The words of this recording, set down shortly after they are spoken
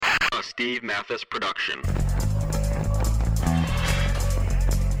a Steve Mathis production.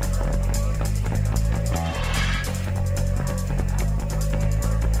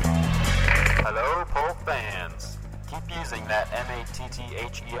 Hello, Pulp fans. Keep using that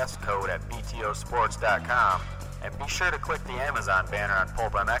MATTHES code at BTOsports.com, and be sure to click the Amazon banner on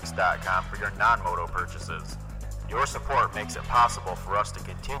PulpMX.com for your non-moto purchases. Your support makes it possible for us to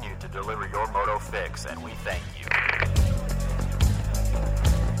continue to deliver your moto fix, and we thank you.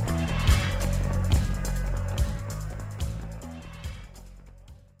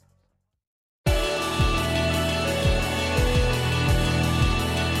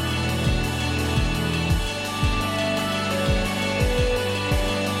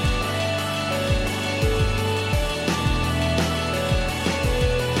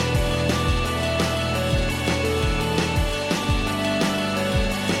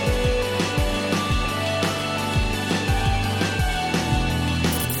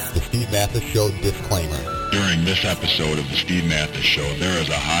 Mathis Show disclaimer. During this episode of the Steve Mathis Show, there is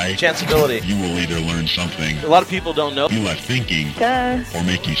a high chanceability you will either learn something a lot of people don't know, you left thinking, or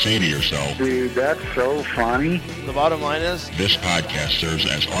make you say to yourself, dude, that's so funny. The bottom line is, this podcast serves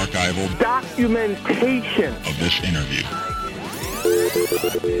as archival documentation of this interview.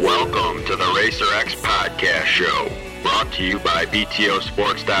 Welcome to the Racer X Podcast Show, brought to you by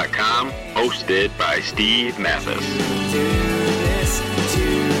BTOsports.com, hosted by Steve Mathis.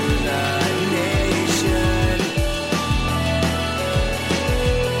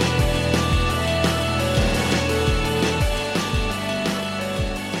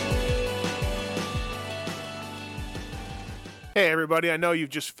 Hey everybody, I know you've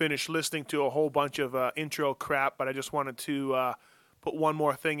just finished listening to a whole bunch of intro crap, but I just wanted to put one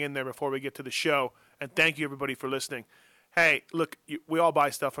more thing in there before we get to the show, and thank you everybody for listening. Hey, look, we all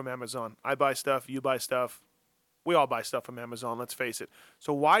buy stuff from Amazon. I buy stuff, you buy stuff, we all buy stuff from Amazon, let's face it.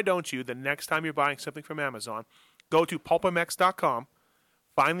 So why don't you, the next time you're buying something from Amazon, go to pulpmx.com,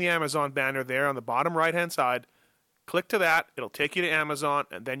 find the Amazon banner there on the bottom right-hand side, click to that, it'll take you to Amazon,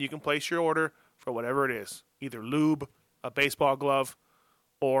 and then you can place your order for whatever it is, either lube, a baseball glove,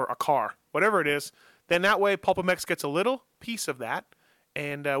 or a car, whatever it is. Then that way PulpMX gets a little piece of that,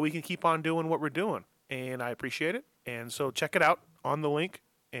 and we can keep on doing what we're doing. And I appreciate it. And so check it out on the link,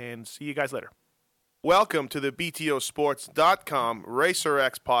 and see you guys later. Welcome to the BTOsports.com Racer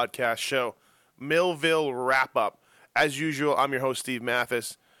X podcast show, Millville Wrap-Up. As usual, I'm your host, Steve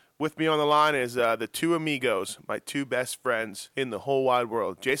Mathis. With me on the line is the two amigos, my two best friends in the whole wide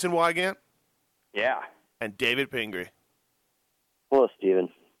world, Jason Wygant. Yeah. And David Pingree. Hello, Steven.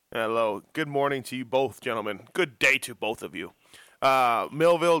 Hello. Good morning to you both, gentlemen. Good day to both of you.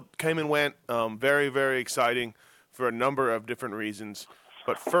 Millville came and went. Very, very exciting for a number of different reasons.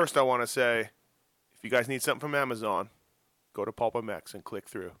 But first, I want to say, if you guys need something from Amazon, go to PulpMX and click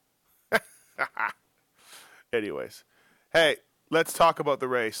through. Anyways. Hey, let's talk about the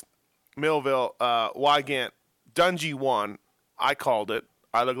race. Millville, Wygant, Dungey won. I called it.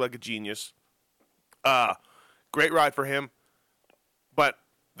 I look like a genius. Great ride for him. But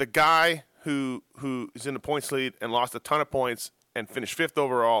the guy who is in the points lead and lost a ton of points and finished fifth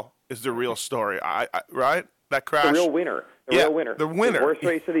overall is the real story. Right? That crash. The real winner. The winner. The worst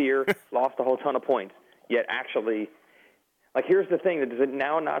race of the year, lost a whole ton of points. Yet actually, like, here's the thing. Does it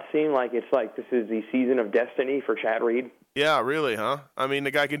now not seem like it's like this is the season of destiny for Chad Reed? Yeah, really, huh? I mean,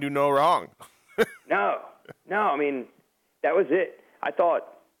 the guy can do no wrong. No, I mean, that was it. I thought,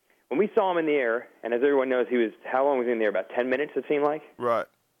 when we saw him in the air, and as everyone knows, how long was he in the air? About 10 minutes, it seemed like? Right.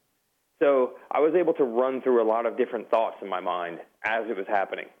 So I was able to run through a lot of different thoughts in my mind as it was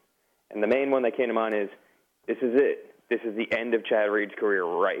happening. And the main one that came to mind is, this is it. This is the end of Chad Reed's career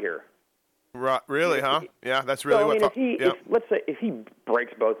right here. Right. Really, huh? Yeah, that's really what I thought. Let's say if he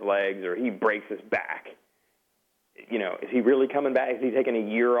breaks both legs or he breaks his back, is he really coming back? Is he taking a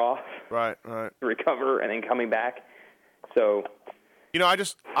year off to recover and then coming back? So...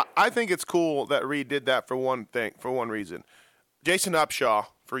 I think it's cool that Reed did that for one reason. Jason Upshaw,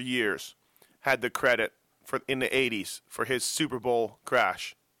 for years, had the credit in the 80s for his Super Bowl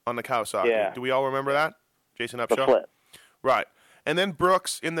crash on the Kawasaki. Yeah. Do we all remember that? Jason Upshaw? The flip. Right. And then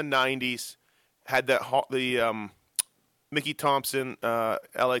Brooks in the 90s had the Mickey Thompson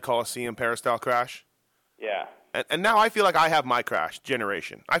LA Coliseum Peristyle crash. Yeah. And now I feel like I have my crash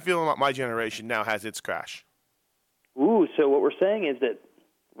generation. I feel like my generation now has its crash. Ooh, so what we're saying is that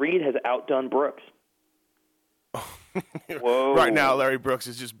Reed has outdone Brooks. Whoa. Right now, Larry Brooks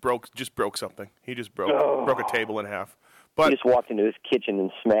is just broke something. He just broke a table in half. But he just walked into his kitchen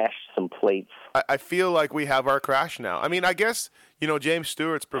and smashed some plates. I feel like we have our crash now. I mean, I guess, James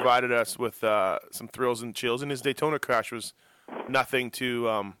Stewart's provided us with some thrills and chills, and his Daytona crash was nothing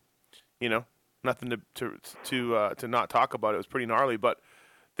to nothing to not talk about. It was pretty gnarly, but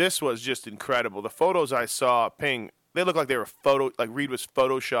this was just incredible. The photos I saw, they looked like they were Reed was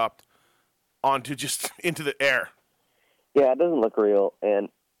photoshopped onto just into the air. Yeah, it doesn't look real. And,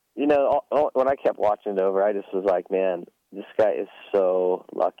 when I kept watching it over, I just was like, man, this guy is so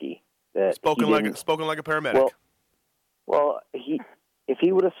lucky. That spoken like a paramedic. Well, if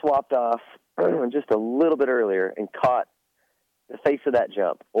he would have swapped off just a little bit earlier and caught the face of that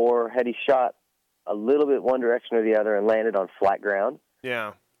jump, or had he shot a little bit one direction or the other and landed on flat ground,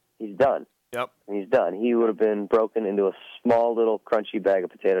 he's done. Yep. He's done. He would have been broken into a small little crunchy bag of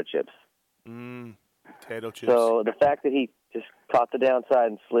potato chips. Potato chips. So the fact that he just caught the downside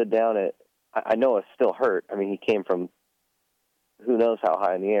and slid down it, I know it still hurt. I mean, he came from who knows how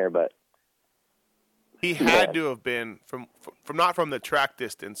high in the air, but he had to have been from not from the track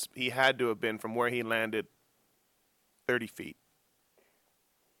distance. He had to have been from where he landed 30 feet.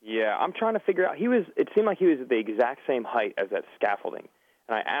 Yeah, I'm trying to figure out. It seemed like he was at the exact same height as that scaffolding.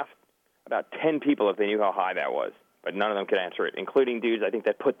 And I asked about 10 people if they knew how high that was, but none of them could answer it, including dudes I think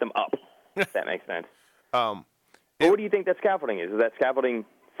that put them up, if that makes sense. What do you think that scaffolding is? Is that scaffolding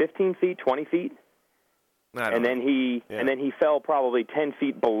 15 feet, 20 feet? And then he fell probably 10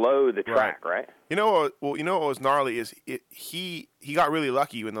 feet below the track, right? What was gnarly is he got really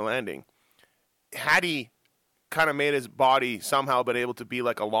lucky in the landing. Had he kind of made his body somehow been able to be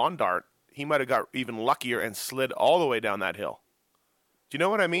like a lawn dart, he might have got even luckier and slid all the way down that hill. Do you know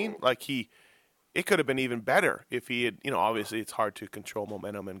what I mean? Like it could have been even better if he had, obviously it's hard to control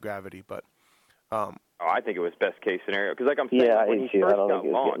momentum and gravity, but. I think it was best case scenario. Because like I'm saying, when he I first don't got think it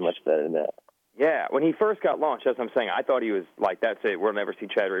was launched. getting much better than that. Yeah, when he first got launched, that's what I'm saying. I thought he was like, that's it, we'll never see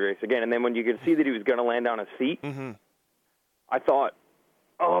Chad Reed race again. And then when you could see that he was going to land on his feet, I thought,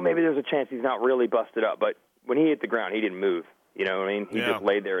 maybe there's a chance he's not really busted up. But when he hit the ground, he didn't move. You know what I mean? He just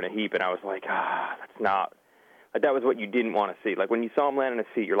laid there in a heap, and I was like, that's not. Like, that was what you didn't want to see. Like, when you saw him land on his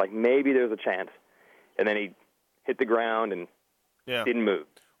feet, you're like, maybe there's a chance. And then he hit the ground and didn't move.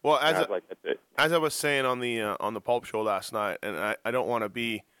 Well, as I was saying on the Pulp Show last night, and I don't want to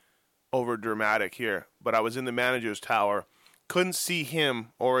be over dramatic here, but I was in the manager's tower, couldn't see him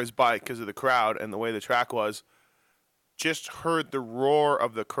or his bike because of the crowd and the way the track was. Just heard the roar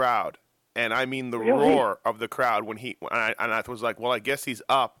of the crowd, and I mean the roar of the crowd when I was like, well, I guess he's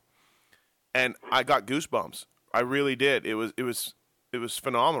up, and I got goosebumps. I really did. It was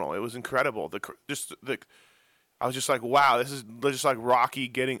phenomenal. It was incredible. I was just like, wow, this is just like Rocky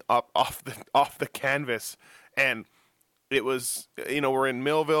getting up off the canvas. And it was, we're in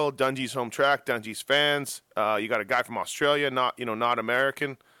Millville, Dungey's home track, Dungey's fans. You got a guy from Australia, not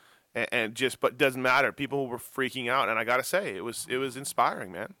American, but it doesn't matter. People were freaking out, and I got to say, it was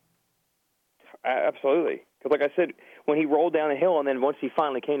inspiring, man. Absolutely. Because like I said, when he rolled down the hill, and then once he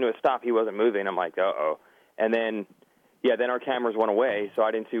finally came to a stop, he wasn't moving. I'm like, uh-oh. And then, then our cameras went away, so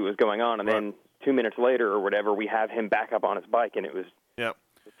I didn't see what was going on. And then 2 minutes later or whatever, we have him back up on his bike, and it was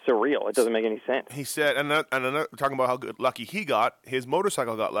surreal. It doesn't make any sense. He said, and talking about how good lucky he got, his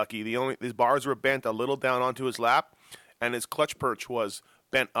motorcycle got lucky. His bars were bent a little down onto his lap, and his clutch perch was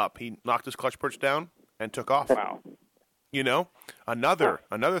bent up. He knocked his clutch perch down and took off. Wow.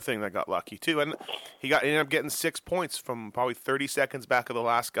 Another thing that got lucky too, and he ended up getting 6 points from probably 30 seconds back of the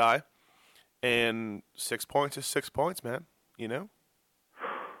last guy, and 6 points is 6 points, man. I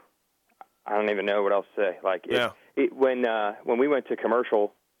don't even know what else to say. Like, when we went to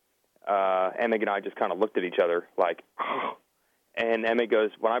commercial, Emig and I just kind of looked at each other, like, and Emig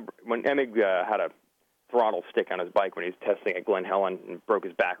goes, when Emig had a throttle stick on his bike when he was testing at Glen Helen and broke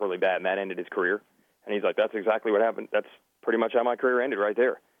his back really bad, and that ended his career. And he's like, that's exactly what happened. That's pretty much how my career ended right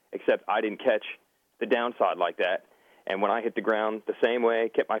there, except I didn't catch the downside like that. And when I hit the ground the same way,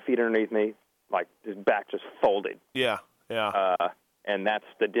 kept my feet underneath me, like his back just folded. Yeah. And that's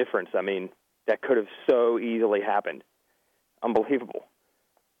the difference. I mean, that could have so easily happened. Unbelievable.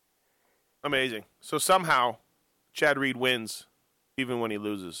 Amazing. So somehow Chad Reed wins even when he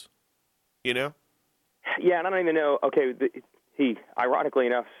loses, Yeah, and I don't even know. Okay, he, ironically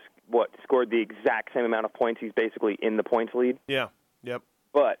enough, scored the exact same amount of points. He's basically in the points lead. Yeah, yep.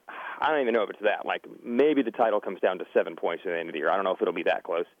 But I don't even know if it's that. Like, maybe the title comes down to 7 points at the end of the year. I don't know if it'll be that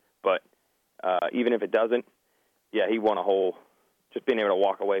close. But even if it doesn't, he won a whole, just being able to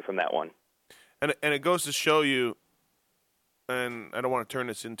walk away from that one. And it goes to show you, and I don't want to turn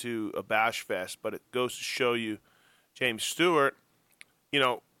this into a bash fest, but it goes to show you James Stewart,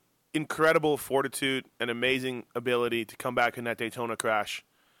 incredible fortitude and amazing ability to come back in that Daytona crash,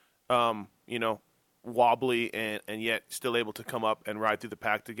 wobbly and yet still able to come up and ride through the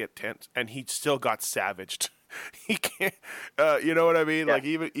pack to get 10th, and he still got savaged. he can't. You know what I mean? Yeah. Like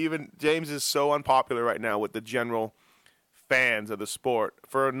even James is so unpopular right now with the general fans of the sport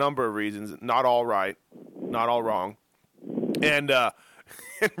for a number of reasons. Not all right, not all wrong, and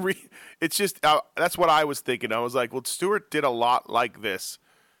it's just that's what I was thinking. I was like, well, Stewart did a lot like this,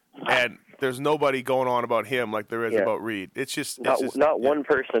 and there's nobody going on about him like there is about Reed. It's just not one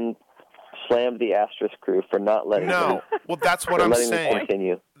person slammed the Astros crew for not letting him. Well, that's what I'm saying.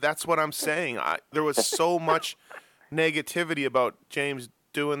 Continue. That's what I'm saying. There was so much negativity about James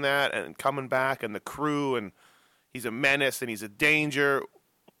doing that and coming back and the crew, and he's a menace and he's a danger.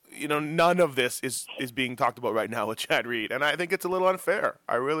 You know, none of this is being talked about right now with Chad Reed, and I think it's a little unfair.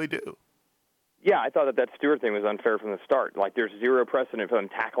 I really do. Yeah, I thought that Stewart thing was unfair from the start. Like, there's zero precedent for him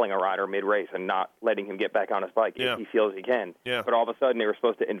tackling a rider mid-race and not letting him get back on his bike if he feels he can. Yeah. But all of a sudden, they were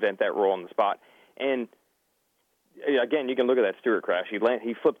supposed to invent that rule on the spot. And, again, you can look at that Stewart crash. He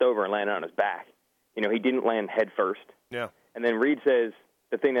flipped over and landed on his back. You know, he didn't land head first. Yeah. And then Reed says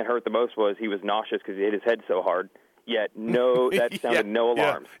the thing that hurt the most was he was nauseous because he hit his head so hard. Yet that sounded no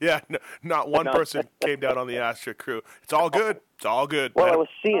alarms. Yeah, no, not one person came down on the Astro crew. It's all good. It's all good. Well, I was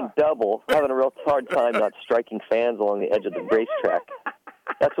seeing double, having a real hard time not striking fans along the edge of the racetrack.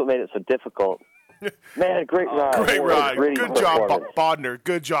 That's what made it so difficult. Man, great ride. Great ride. Good job, Bodner.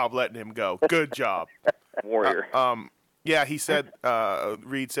 Good job letting him go. Good job. Warrior. Yeah, he said,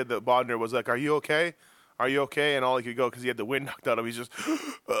 Reed said that Bodner was like, are you okay? Are you okay? And all he could go, because he had the wind knocked out of him, he's just,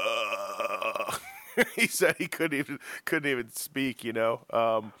 he said he couldn't even speak, you know,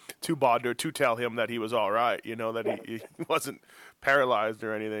 to Bodner to tell him that he was all right, you know, that he wasn't paralyzed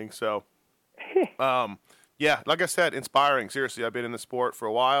or anything. So, yeah, like I said, inspiring. Seriously, I've been in the sport for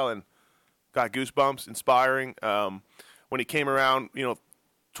a while and got goosebumps. Inspiring. When he came around, you know,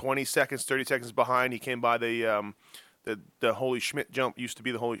 20 seconds, 30 seconds behind, he came by the Holy Schmidt jump. Used to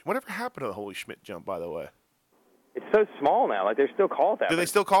be the Holy. Whatever happened to the Holy Schmidt jump, by the way? It's so small now. Like, they still call it that. Do they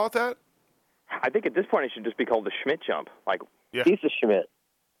still call it that? I think at this point it should just be called the Schmidt jump. Like, Piece of Schmidt.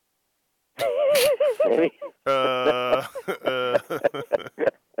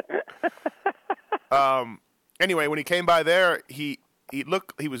 Anyway, when he came by there, he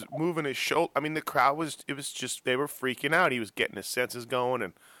was moving his shoulder. I mean, the crowd they were freaking out. He was getting his senses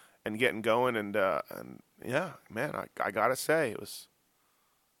going and getting going, and yeah, man, I gotta say, it was,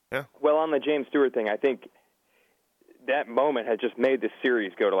 yeah. Well, on the James Stewart thing, I think that moment has just made this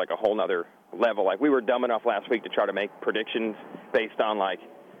series go to like a whole nother level. Like, we were dumb enough last week to try to make predictions based on, like,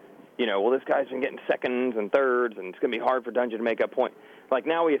 you know, well, this guy's been getting seconds and thirds, and it's going to be hard for Dungeon to make up point. Like,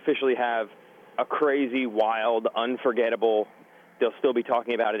 now we officially have a crazy, wild, unforgettable, they'll still be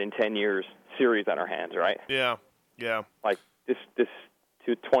talking about it in 10 years series on our hands, right? Yeah, yeah. Like, this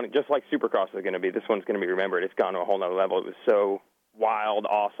 220, just like Supercross is going to be, this one's going to be remembered. It's gone to a whole nother level. It was so wild,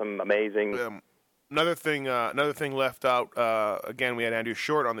 awesome, amazing. Another thing left out, again, we had Andrew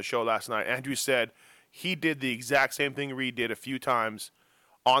Short on the show last night. Andrew said he did the exact same thing Reed did a few times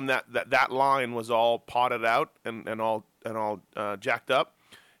on that line was all potted out and all jacked up.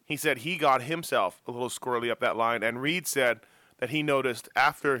 He said he got himself a little squirrely up that line, and Reed said that he noticed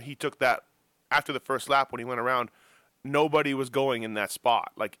after the first lap when he went around, nobody was going in that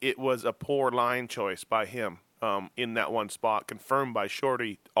spot. Like, it was a poor line choice by him in that one spot, confirmed by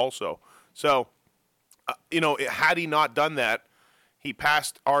Shorty also. So, you know, had he not done that, he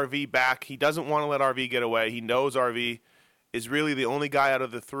passed RV back. He doesn't want to let RV get away. He knows RV is really the only guy out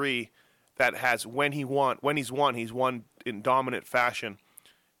of the three that has, when he's won in dominant fashion.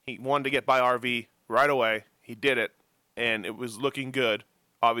 He wanted to get by RV right away. He did it, and it was looking good,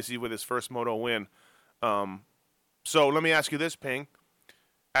 obviously, with his first moto win. So let me ask you this, Ping.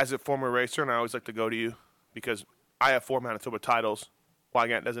 As a former racer, and I always like to go to you because I have 4 Manitoba titles.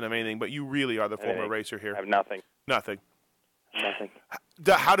 Wygant doesn't have anything, but you really are the former racer here. I have nothing. Nothing. Nothing.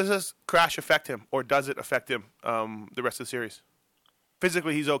 How does this crash affect him, or does it affect him the rest of the series?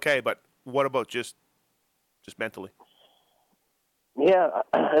 Physically, he's okay, but what about just mentally? Yeah,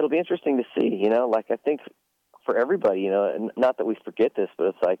 it'll be interesting to see, you know. Like, I think for everybody, you know, and not that we forget this, but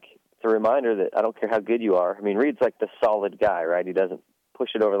it's like, it's a reminder that I don't care how good you are. I mean, Reed's like the solid guy, right? He doesn't push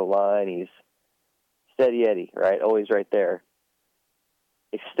it over the line. He's steady Eddie, right? Always right there.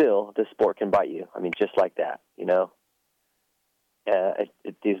 It's still, this sport can bite you. I mean, just like that, you know.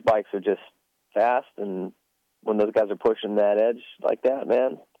 These bikes are just fast, and when those guys are pushing that edge like that,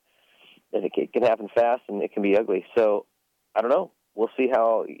 man, and it can happen fast, and it can be ugly. So, I don't know. We'll see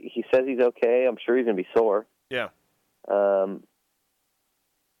how he says he's okay. I'm sure he's going to be sore. Yeah.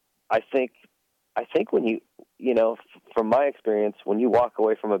 I think when you know, from my experience, when you walk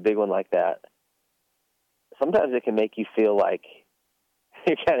away from a big one like that, sometimes it can make you feel like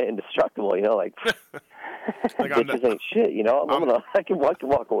you're kind of in indestructible, like bitches ain't shit, I can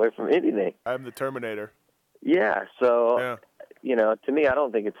walk away from anything. I'm the Terminator. Yeah, so, to me, I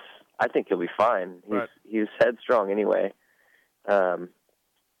think he'll be fine. He's headstrong anyway.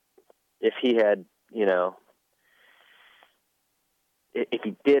 If he had, if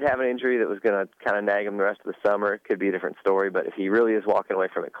he did have an injury that was going to kind of nag him the rest of the summer, it could be a different story. But if he really is walking away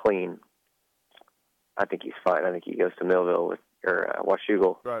from it clean, I think he's fine. I think he goes to Millville or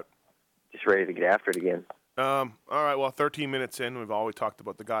Washougal, just ready to get after it again. All right, well, 13 minutes in, we've always talked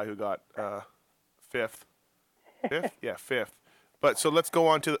about the guy who got fifth. Fifth? Yeah, fifth. But so let's go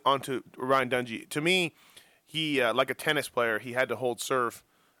on to Ryan Dungey. To me, he, like a tennis player, he had to hold serve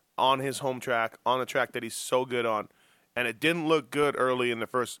on his home track, on a track that he's so good on. And it didn't look good early in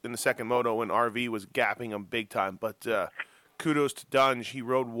the second moto when RV was gapping him big time. But kudos to Dunge. He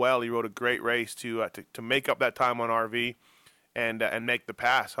rode well. He rode a great race to make up that time on RV and make the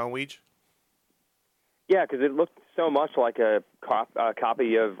pass, huh, Weege? Yeah, because it looked so much like a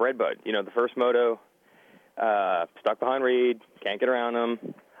copy of Redbud. The first moto, stuck behind Reed, can't get around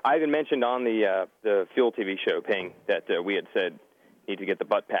him. I even mentioned on the Fuel TV show, Ping, that we had said need to get the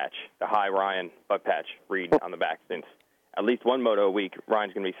butt patch, the high Ryan butt patch Reed on the back, since at least one moto a week,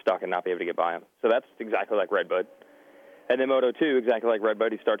 Ryan's going to be stuck and not be able to get by him. So that's exactly like Redbud. And then Moto 2, exactly like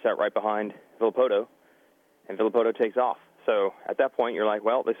Redbud, he starts out right behind Villopoto, and Villopoto takes off. So at that point, you're like,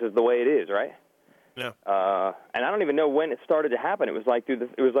 well, this is the way it is, right? Yeah. And I don't even know when it started to happen. It was like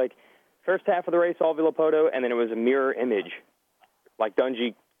first half of the race, all Villopoto, and then it was a mirror image, like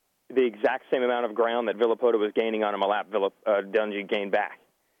Dungey, the exact same amount of ground that Villopoto was gaining on him a lap, Dungey gained back.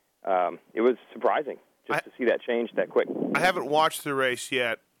 It was surprising to see that change that quick. I haven't watched the race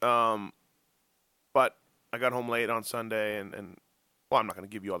yet, but I got home late on Sunday, and I'm not going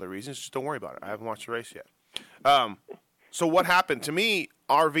to give you all the reasons. Just don't worry about it. I haven't watched the race yet. So what happened? To me,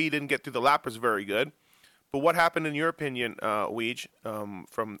 RV didn't get through the lappers very good. But what happened, in your opinion, Weege,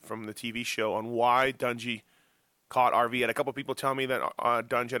 from the TV show, on why Dungey caught RV? And a couple of people tell me that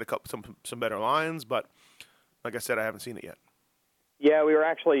Dungey had some better lines, but like I said, I haven't seen it yet. Yeah, we were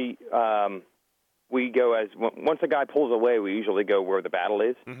actually we go once a guy pulls away, we usually go where the battle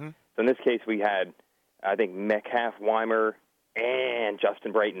is. Mm-hmm. So in this case, we had, I think, Metcalf, Weimer, and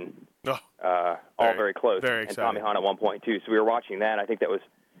Justin Brayton, all very close. Very and exciting. Tommy Hahn at one point, too. So we were watching that. I think that was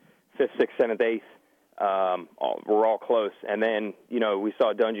 5th, 6th, 7th, 8th. We're all close. And then, we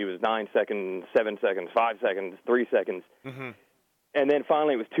saw Dungey was 9 seconds, 7 seconds, 5 seconds, 3 seconds. Mm-hmm. And then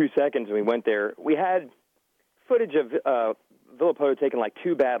finally it was 2 seconds, and we went there. We had footage of Villopoto taking like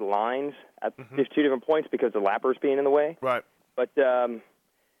 2 bad lines at 2 different points because the lappers being in the way. Right. But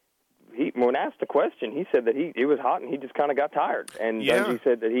when asked the question, he said that it was hot and he just kind of got tired. And Dungey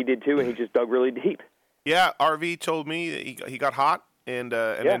said that he did too, and he just dug really deep. Yeah, RV told me that he got hot, and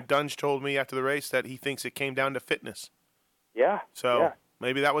then Dunge told me after the race that he thinks it came down to fitness. Yeah. So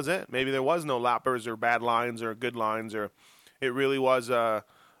maybe that was it. Maybe there was no lappers or bad lines or good lines, or it really was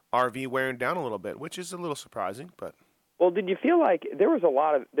RV wearing down a little bit, which is a little surprising. But well, did you feel like there were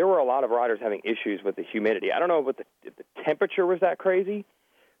a lot of riders having issues with the humidity? I don't know if the temperature was that crazy,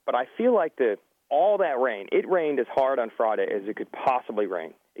 but I feel like all that rain, it rained as hard on Friday as it could possibly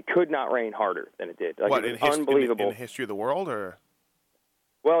rain. It could not rain harder than it did. Like, it was unbelievable. In the history of the world, or?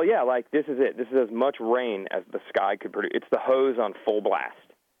 Well, yeah, like this is it. This is as much rain as the sky could produce. It's the hose on full blast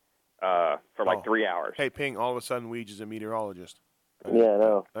for like 3 hours. Hey, Ping, all of a sudden Weege is a meteorologist. Yeah, I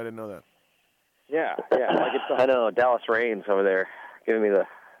know. I didn't know that. Yeah. Like I know. Dallas Rain's over there giving me the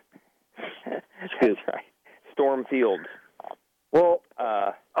That's right. Storm Fields. Well,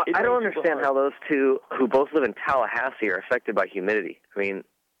 I don't understand how those two, who both live in Tallahassee, are affected by humidity. I mean,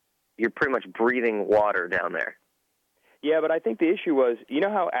 you're pretty much breathing water down there. Yeah, but I think the issue was,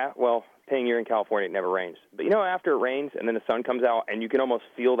 how, Ping, you're in California, it never rains. But after it rains and then the sun comes out and you can almost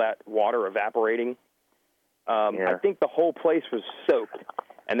feel that water evaporating, I think the whole place was soaked.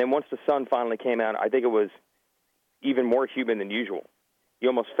 And then once the sun finally came out, I think it was even more humid than usual. You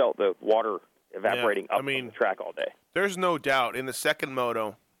almost felt the water evaporating up on the track all day. There's no doubt in the second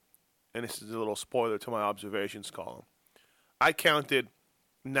moto, and this is a little spoiler to my observations column, I counted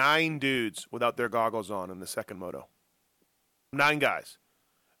 9 dudes without their goggles on in the second moto. 9 guys.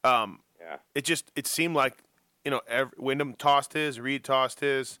 It seemed like, Wyndham tossed his, Reed tossed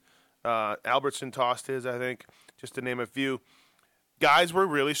his, Albertson tossed his, I think, just to name a few. Guys were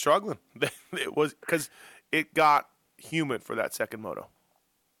really struggling. It was because it got humid for that second moto.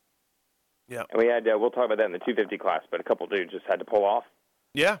 Yeah, and we had. We'll talk about that in the 250 class, but a couple dudes just had to pull off.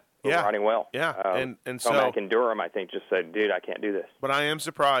 Yeah, riding well. Yeah, and so Tomac and Durham, I think, just said, "Dude, I can't do this." But I am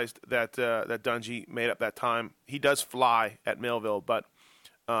surprised that Dungey made up that time. He does fly at Millville, but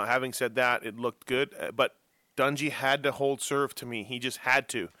Having said that, it looked good, but Dungey had to hold serve to me. He just had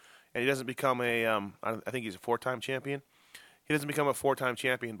to, and he doesn't become I think he's a 4-time champion. He doesn't become a 4-time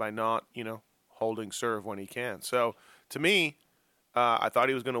champion by not, holding serve when he can. So to me, I thought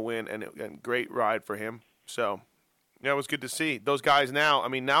he was going to win, and great ride for him. So it was good to see those guys. Now,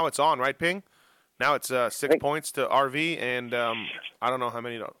 now it's on, right, Ping? Now it's 6 points to RV, and I don't know how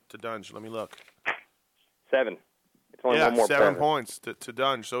many to Dunge. Let me look. 7. It's only one more 7 points to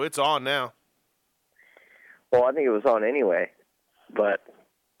Dunge, so it's on now. Well, I think it was on anyway, but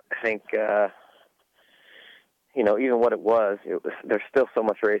I think even what it was, there's still so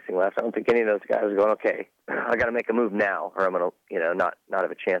much racing left. I don't think any of those guys are going, okay, I got to make a move now, or I'm going to not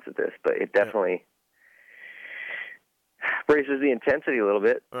have a chance at this. But it definitely raises the intensity a little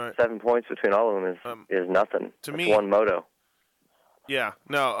bit. Right. 7 points between all of them is nothing. To It's me, one moto. Yeah,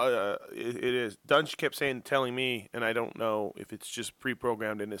 no, it is. Dunge kept telling me, and I don't know if it's just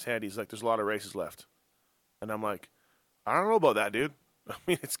pre-programmed in his head. He's like, "There's a lot of races left," and I'm like, "I don't know about that, dude."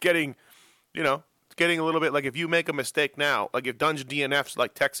 It's getting, it's getting a little bit like if you make a mistake now, like if Dunge DNFs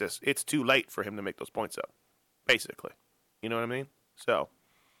like Texas, it's too late for him to make those points up, basically. You know what I mean? So,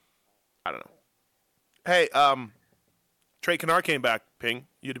 I don't know. Hey, Trey Canard came back, Ping.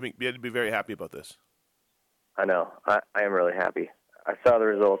 You had to be very happy about this. I know. I am really happy. I saw the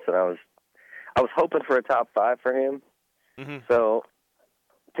results, and I was hoping for a top 5 for him. Mm-hmm. So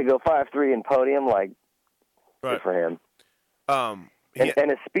to go 5-3 in podium, right. Good for him. And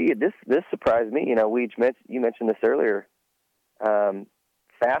his speed, this surprised me. Weege, you mentioned this earlier.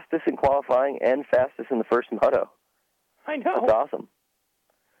 Fastest in qualifying and fastest in the first moto. I know. That's awesome.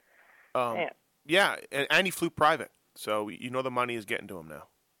 Man. Yeah, and he flew private, so the money is getting to him now.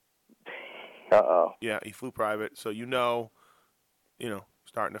 Uh-oh. Yeah, he flew private, so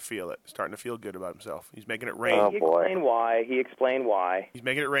starting to feel it, starting to feel good about himself. He's making it rain. Oh, boy. He explained why. He's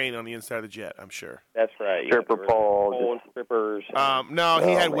making it rain on the inside of the jet, I'm sure. That's right. Stripper pole. Strippers. No,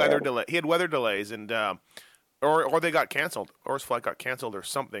 he had weather man. delay. He had weather delays, and or they got canceled, or his flight got canceled, or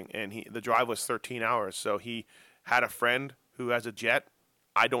something. And the drive was 13 hours, so he had a friend who has a jet.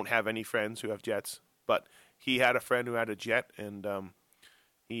 I don't have any friends who have jets, but he had a friend who had a jet, and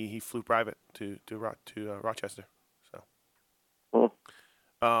he flew private to Rochester. So,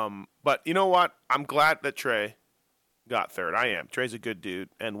 but you know what? I'm glad that Trey got third. I am. Trey's a good dude,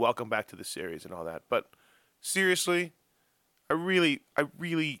 and welcome back to the series and all that. But seriously, I really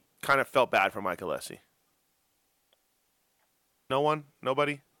kind of felt bad for Mike Alessi. No one?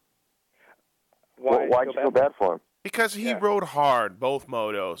 Nobody? Why'd you feel bad for him? Because he rode hard both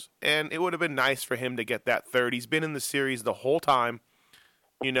motos, and it would have been nice for him to get that third. He's been in the series the whole time.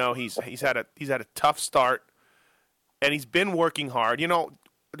 He's had a tough start, and he's been working hard.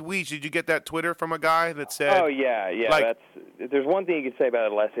 Weege, did you get that Twitter from a guy that said? Oh yeah. There's one thing you can say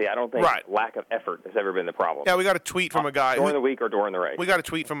about Alessi. I don't think lack of effort has ever been the problem. Yeah, we got a tweet from a guy during the week or during the race. We got a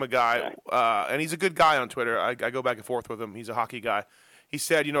tweet from a guy, and he's a good guy on Twitter. I go back and forth with him. He's a hockey guy. He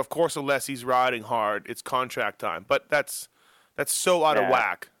said, of course Alessi's riding hard. It's contract time, but that's so out of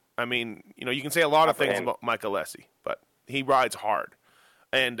whack. I mean, you can say a lot of things about Mike Alessi, but he rides hard,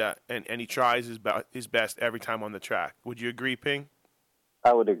 and he tries his best every time on the track. Would you agree, Ping?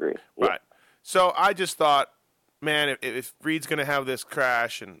 I would agree. Right. So I just thought, man, if Reed's going to have this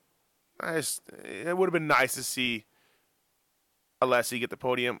crash, and it would have been nice to see Alessi get the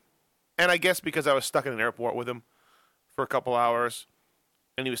podium. And I guess because I was stuck in an airport with him for a couple hours,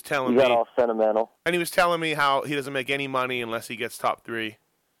 and he was telling me, you got all sentimental. And he was telling me how he doesn't make any money unless he gets top 3,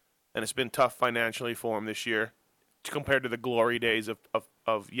 and it's been tough financially for him this year compared to the glory days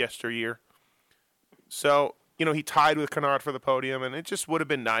of yesteryear. So, he tied with Canard for the podium, and it just would have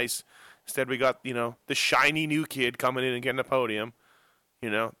been nice. Instead, we got, the shiny new kid coming in and getting a podium.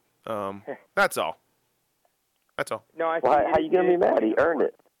 That's all. That's all. No, how are you going to be mad? He earned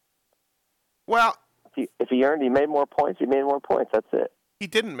it. Well, if he made more points, he made more points. That's it. He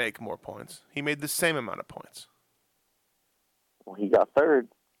didn't make more points. He made the same amount of points. Well, he got third.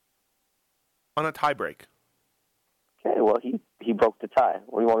 On a tie break. Okay, well, he broke the tie.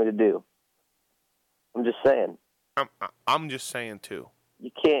 What do you want me to do? I'm just saying. I'm just saying too.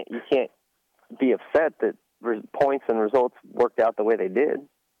 You can't be upset that points and results worked out the way they did.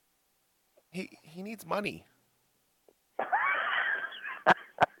 He needs money.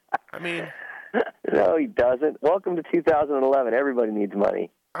 I mean, no, he doesn't. Welcome to 2011. Everybody needs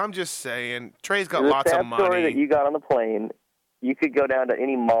money. I'm just saying, Trey's got lots of money. The story that you got on the plane, you could go down to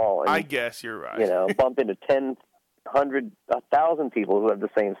any mall. And, I guess you're right. Bump into 10, 100, 1,000 people who have the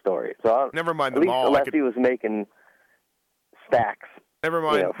same story. So never mind the at mall. At least Alessi was making stacks. Never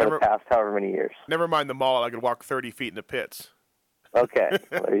mind for the past however many years. Never mind the mall. I could walk 30 feet in the pits. Okay,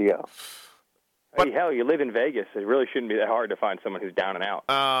 there you go. But, hey, hell, you live in Vegas. It really shouldn't be that hard to find someone who's down and out.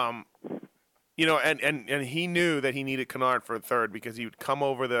 And he knew that he needed Kennard for a third because he would come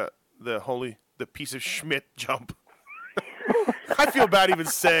over the piece of Schmidt jump. I feel bad even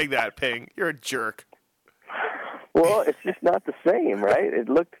saying that, Ping. You're a jerk. Well, it's just not the same, right? It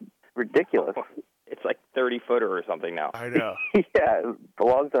looked ridiculous. It's like 30-footer or something now. I know. Yeah, it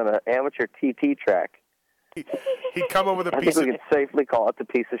belongs on an amateur TT track. He'd come over the piece I think we can safely call it the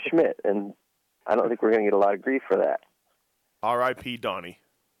piece of Schmidt, and I don't think we're going to get a lot of grief for that. R.I.P. Donnie.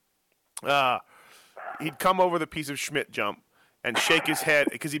 He'd come over the piece of Schmidt jump and shake his head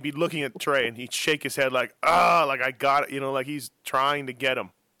because he'd be looking at Trey, and he'd shake his head like I got it, like he's trying to get him.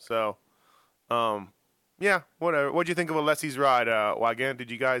 So, yeah, whatever. What'd you think of Alessi's ride, Wagan? Did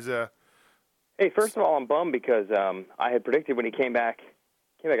you guys? Hey, first of all, I'm bummed because I had predicted when he came back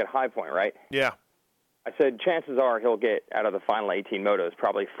at High Point, right? Yeah. I said chances are he'll get out of the final 18 motos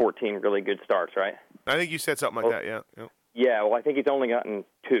probably 14 really good starts, right? I think you said something like that, yeah. Yeah, well, I think he's only gotten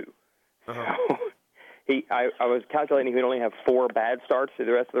 2. Uh-huh. So I was calculating he'd only have 4 bad starts through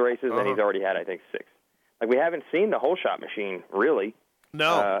the rest of the races, and he's already had, I think, 6. Like, we haven't seen the whole shot machine, really.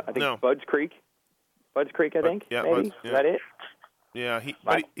 No, I think Bud's Creek, I think, yeah, maybe? Is that it? Yeah,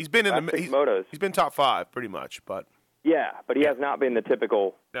 he's been in the motos. He's been top 5 pretty much, but yeah, but he has not been the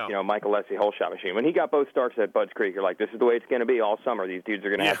typical, Michael Alessi whole shot machine. When he got both starts at Bud's Creek, you're like, this is the way it's going to be all summer. These dudes are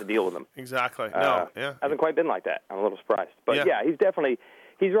going to have to deal with him. Exactly. Hasn't quite been like that. I'm a little surprised, but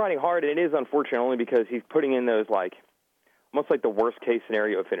he's riding hard, and it is unfortunate only because he's putting in those almost like the worst case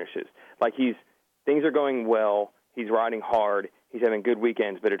scenario finishes. Like things are going well. He's riding hard. He's having good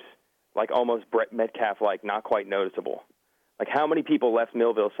weekends, but it's like almost Brett Metcalf, not quite noticeable. Like, how many people left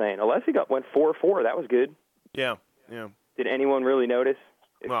Millville saying, Alessi went 4-4, that was good? Yeah, yeah. Did anyone really notice?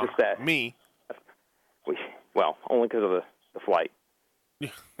 It's just that. Me. Well, only because of the flight.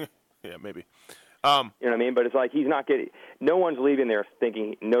 Yeah, maybe. You know what I mean? But it's like he's not getting – no one's leaving there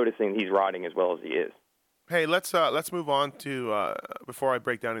noticing he's riding as well as he is. Hey, let's move on to before I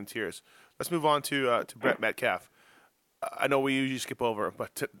break down in tears. Let's move on to Brett Metcalf. I know we usually skip over,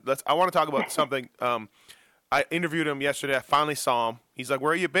 but I want to talk about something. I interviewed him yesterday. I finally saw him. He's like,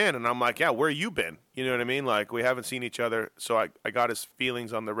 "Where you been?" And I'm like, "Yeah, where you been?" You know what I mean? Like, we haven't seen each other, so I got his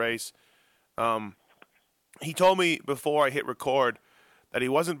feelings on the race. He told me before I hit record that he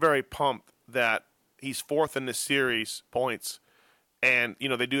wasn't very pumped that he's 4th in the series points, and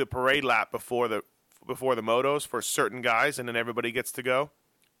they do a parade lap before the motos for certain guys, and then everybody gets to go.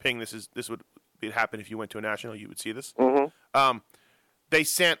 Ping, this would happen if you went to a national. You would see this. Mm-hmm. They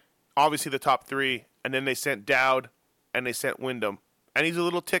sent obviously the top 3. And then they sent Dowd, and they sent Wyndham. And he's a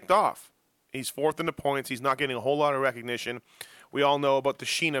little ticked off. He's 4th in the points. He's not getting a whole lot of recognition. We all know about the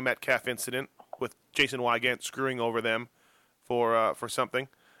Sheena Metcalf incident with Jason Wygant screwing over them for something.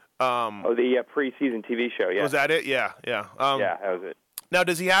 The preseason TV show, yeah. Was that it? Yeah. Yeah, that was it. Now,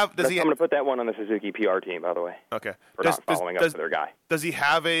 does he have... I'm going to put that one on the Suzuki PR team, by the way. Okay. For not following up to their guy. Does he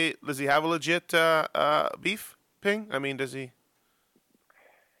have a legit beef, Ping? I mean, does he...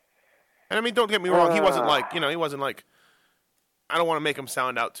 And I mean, don't get me wrong. He wasn't like, I don't want to make him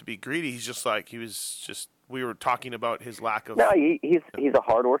sound out to be greedy. He's just like, we were talking about his lack of. No, he's a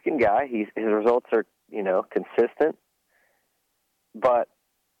hardworking guy. His results are, consistent. But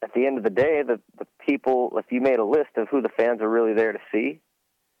at the end of the day, the people, if you made a list of who the fans are really there to see,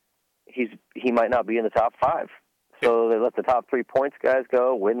 he might not be in the top 5. So they let the top 3 points guys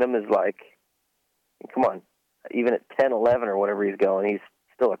go. Wyndham is like, come on, even at 10, 11 or whatever he's going, he's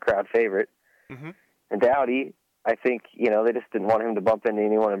still a crowd favorite. Mm-hmm. And Dowdy, I think, they just didn't want him to bump into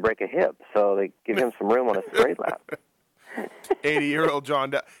anyone and break a hip, so they give him some room on a straight lap. 80-year-old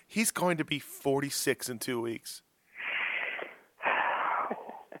John Dowdy. He's going to be 46 in 2 weeks.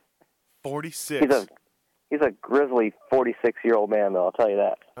 46. He's a grizzly 46-year-old man, though, I'll tell you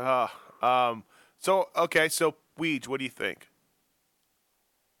that. So Weege, what do you think?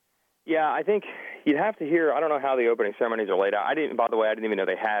 Yeah, I think you'd have to hear. I don't know how the opening ceremonies are laid out. By the way, I didn't even know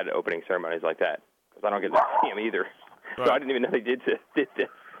they had opening ceremonies like that because I don't get to see them either. Right. So I didn't even know they did this.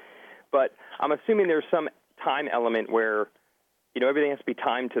 But I'm assuming there's some time element where, everything has to be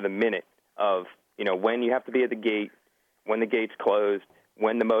timed to the minute of, when you have to be at the gate, when the gate's closed,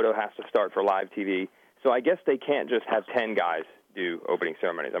 when the moto has to start for live TV. So I guess they can't just have 10 guys do opening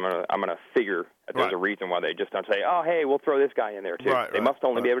ceremonies. I'm gonna figure that there's a reason why they just don't say, oh, hey, we'll throw this guy in there, too. They must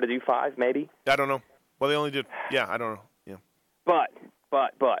only be able to do 5, maybe? I don't know. Well, they only did, I don't know. Yeah. But,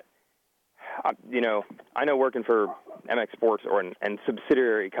 I know working for MX Sports and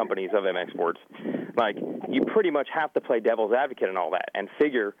subsidiary companies of MX Sports, you pretty much have to play devil's advocate and all that and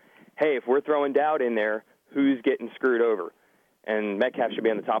figure, hey, if we're throwing Dowd in there, who's getting screwed over? and Metcalf should be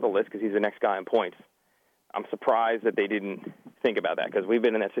on the top of the list because he's the next guy in points. I'm surprised that they didn't think about that because we've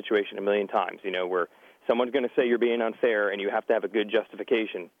been in that situation a million times, where someone's going to say you're being unfair and you have to have a good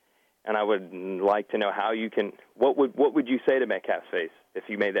justification. And I would like to know how you can – what would you say to Metcalf's face if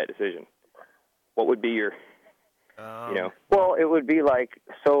you made that decision? What would be your Well, it would be like,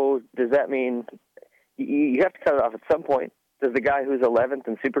 so does that mean you have to cut it off at some point? Does the guy who's 11th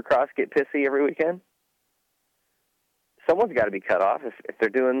in Supercross get pissy every weekend? Someone's got to be cut off if they're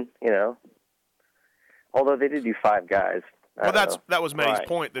doing, although they did do 5 guys. Well, that was Matty's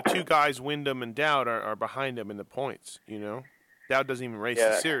point. The 2 guys, Wyndham and Dowd, are behind him in the points, Dowd doesn't even race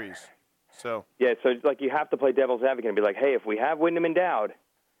the series. So it's like you have to play devil's advocate and be like, hey, if we have Wyndham and Dowd,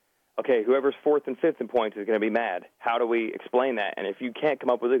 okay, whoever's 4th and 5th in points is going to be mad. How do we explain that? And if you can't come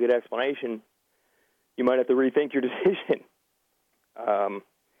up with a good explanation, you might have to rethink your decision.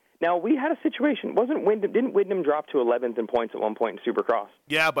 Now, we had a situation. Didn't Wyndham drop to 11th in points at one point in Supercross?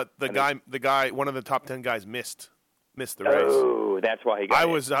 Yeah, but the guy, one of the top 10 guys missed the race. Oh, that's why he got I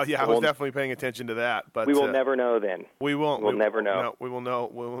was definitely paying attention to that. But we will never know then. We won't. We'll never know. No, we will know.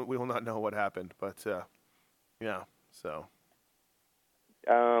 We will not know what happened. But yeah. So.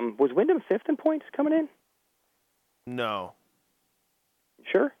 Was Wyndham 5th in points coming in? No.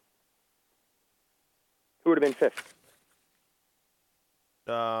 Sure. Who would have been 5th?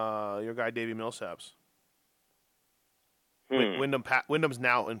 Your guy Davey Millsaps. Wyndham's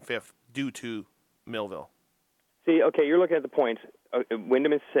now in 5th due to Millville. See, okay, you're looking at the points.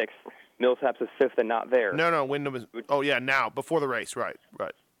 Wyndham is 6th. Millsaps is 5th and not there. No, Wyndham is. Oh yeah, now before the race, right.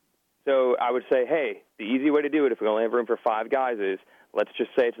 So I would say, hey, the easy way to do it, if we only have room for 5 guys, is let's just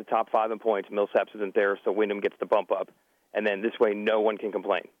say it's the top 5 in points. Millsaps isn't there, so Wyndham gets the bump up, and then this way no one can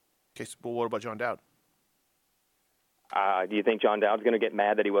complain. Okay, so, well, what about John Dowd? Do you think John Dowd's going to get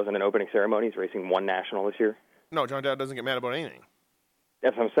mad that he wasn't in opening ceremony? He's racing 1 national this year. No, John Dowd doesn't get mad about anything.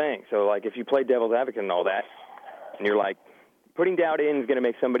 That's what I'm saying. So, like, if you play devil's advocate and all that, and you're like, putting Dowd in is going to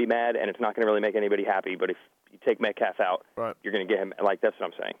make somebody mad, and it's not going to really make anybody happy. But if you take Metcalf out, you're going to get him. Like, that's what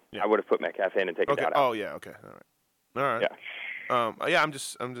I'm saying. Yeah. I would have put Metcalf in and taken Dowd out. Oh yeah. Okay. All right. Yeah. I'm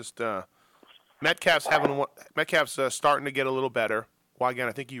just. Metcalf's starting to get a little better. Well, again,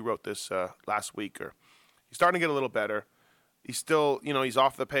 I think you wrote this last week, or he's starting to get a little better. He's still, he's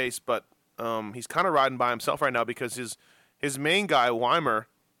off the pace, but he's kind of riding by himself right now because his main guy, Weimer,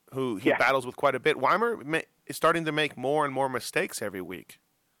 who he battles with quite a bit, Weimer is starting to make more and more mistakes every week.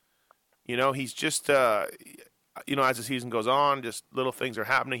 He's just, as the season goes on, just little things are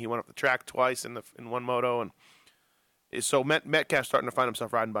happening. He went up the track twice in one moto, and so Metcalf's starting to find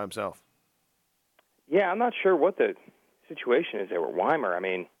himself riding by himself. Yeah, I'm not sure what the situation is there with Weimer. I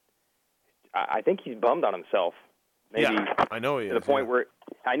mean, I think he's bummed on himself. Maybe I know he is. To the point where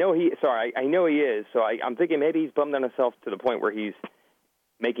I know he is. So I'm thinking maybe he's bummed on himself to the point where he's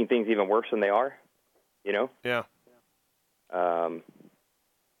making things even worse than they are. Yeah. A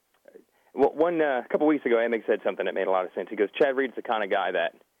couple weeks ago, Emig said something that made a lot of sense. He goes, Chad Reed's the kind of guy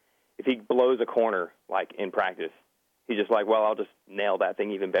that if he blows a corner, like in practice, he's just like, well, I'll just nail that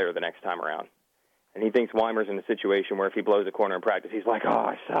thing even better the next time around. And he thinks Weimer's in a situation where if he blows a corner in practice, he's like, oh,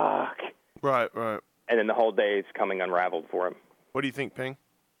 I suck. Right. And then the whole day is coming unraveled for him. What do you think, Ping?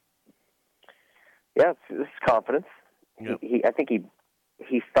 Yeah, it's confidence. Yep. I think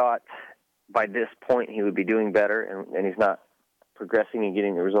he thought by this point he would be doing better, and he's not progressing and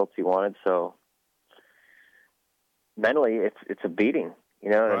getting the results he wanted. So mentally, it's a beating,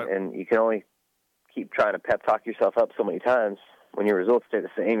 right. and you can only keep trying to pep talk yourself up so many times. When your results stay the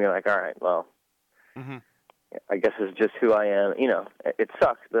same, you're like, all right, well, I guess it's just who I am. It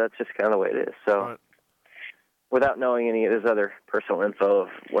sucks, but that's just kind of the way it is. So without knowing any of his other personal info of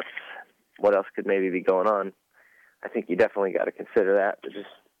what else could maybe be going on, I think you definitely got to consider that. But just,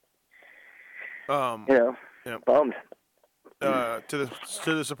 bummed. To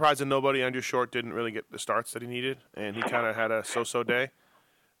the surprise of nobody, Andrew Short didn't really get the starts that he needed, and he kind of had a so-so day.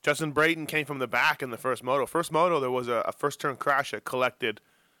 Justin Brayton came from the back in the first moto. First moto, there was a first-turn crash that collected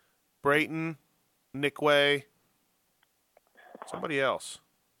Brayton, Nick Way, somebody else.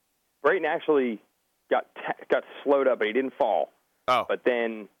 Brayton actually got slowed up, but he didn't fall. Oh. But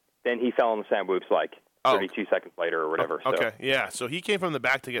then he fell on the sand whoops 32 seconds later or whatever. Oh, okay, yeah. So he came from the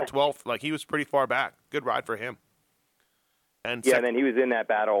back to get 12th. Like, he was pretty far back. Good ride for him. And then he was in that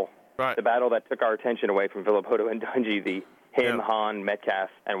battle, the battle that took our attention away from Villopoto and Dungey, Hahn, Metcalf,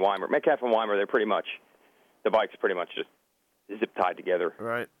 and Weimer. Metcalf and Weimer, the bikes pretty much just zip-tied together.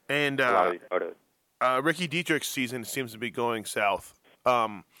 Right. And Ricky Dietrich's season seems to be going south.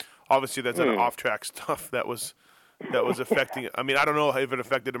 Obviously, that's off-track stuff that was that was affecting. I mean, I don't know if it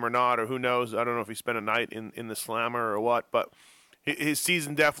affected him or not, or who knows. I don't know if he spent a night in the slammer or what. But his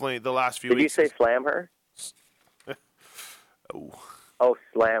season definitely the last few weeks. Did you say slam her? Oh,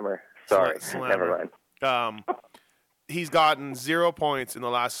 slammer. Sorry, Slammer. Never mind. He's gotten 0 points in the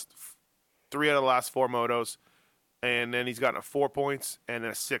last 3 out of the last 4 motos, and then he's gotten a 4 points and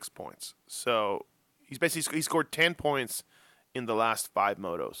then a 6 points. So he scored 10 points in the last 5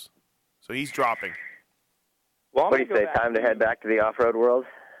 motos. So he's dropping. Well, what do you say? Time to head back to the off-road world?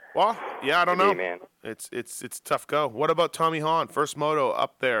 Well, yeah, I don't know. Man. It's a tough go. What about Tommy Hahn? First moto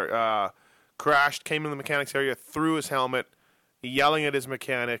up there, crashed, came in the mechanics area, threw his helmet, yelling at his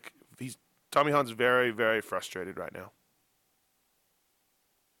mechanic. Tommy Hahn's very, very frustrated right now.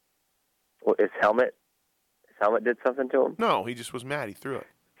 Well, his helmet did something to him? No, he just was mad. He threw it.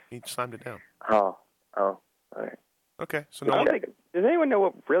 He slammed it down. Oh, all right. Okay, so does anyone know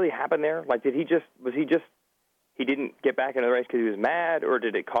what really happened there? Like, he didn't get back into the race because he was mad, or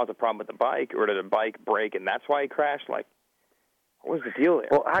did it cause a problem with the bike, or did the bike break and that's why he crashed? Like, what was the deal there?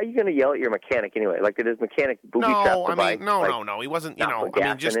 Well, how are you going to yell at your mechanic anyway? Like, did his mechanic booby trap the bike? No. He wasn't,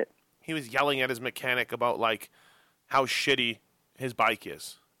 he was yelling at his mechanic about, like, how shitty his bike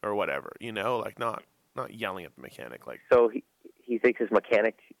is or whatever, like not yelling at the mechanic. Like, so he thinks his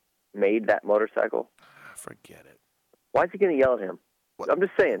mechanic made that motorcycle? Forget it. Why is he going to yell at him? What? I'm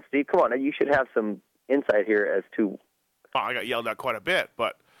just saying, Steve, come on. You should have some insight here as to... Oh, I got yelled at quite a bit,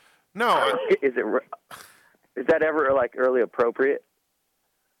 but no. Is that ever, like, early appropriate?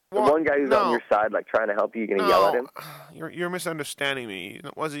 Well, the one guy who's on your side, like, trying to help you, going to yell at him? You're misunderstanding me. He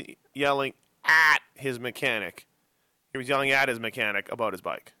wasn't yelling at his mechanic. He was yelling at his mechanic about his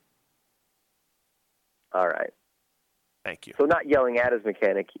bike. All right. Thank you. So not yelling at his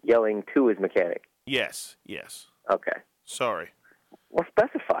mechanic, yelling to his mechanic. Yes. Okay. Sorry. Well,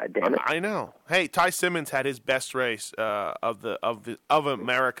 specified, damn it. I know. Hey, Ty Simmons had his best race of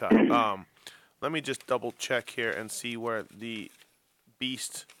America. Let me just double check here and see where the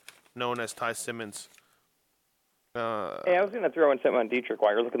beast known as Ty Simmons. Hey, I was going to throw in something on Dietrich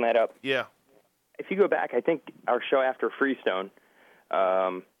while you're looking that up. Yeah. If you go back, I think our show after Freestone,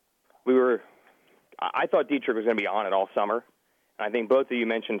 I thought Dietrich was going to be on it all summer. And I think both of you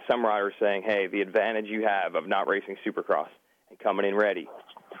mentioned some riders saying, hey, the advantage you have of not racing Supercross and coming in ready.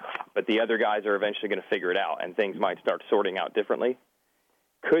 But the other guys are eventually going to figure it out, and things might start sorting out differently.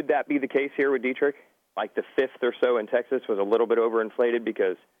 Could that be the case here with Dietrich? Like the 5th or so in Texas was a little bit overinflated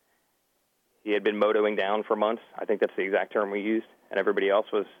because he had been motoing down for months. I think that's the exact term we used. And everybody else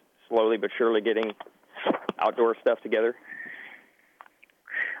was slowly but surely getting outdoor stuff together.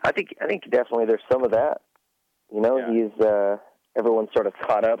 I think definitely there's some of that. He's everyone's sort of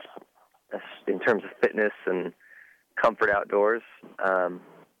caught up in terms of fitness and comfort outdoors. I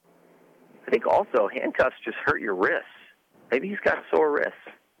think also handcuffs just hurt your wrists. Maybe he's got sore wrists.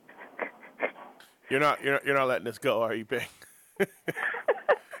 You're not letting this go, are you, Bing?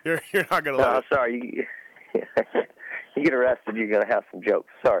 you're not gonna let it. No, sorry. You get arrested, you're gonna have some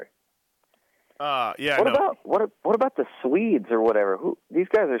jokes. Sorry. Yeah. What about the Swedes or whatever? These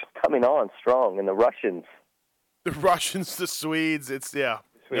guys are coming on strong, and the Russians. The Russians, the Swedes. It's Swedes.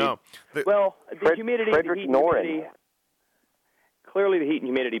 No. The humidity. Frederick Noren. Clearly, the heat and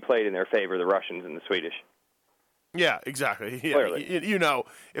humidity played in their favor. The Russians and the Swedish. Yeah, exactly. Yeah, clearly.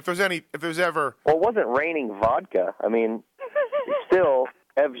 If there's ever. Well, it wasn't raining vodka. I mean, still,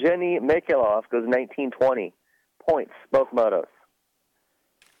 Evgeny Mikhailov goes 19-20 points, both motos.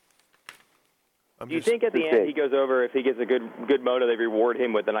 Do you think at the end he goes over, if he gets a good moto, they reward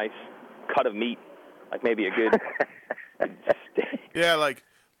him with a nice cut of meat, like maybe a good? Yeah, like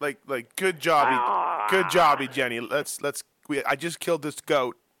good jobby, Jenny. I just killed this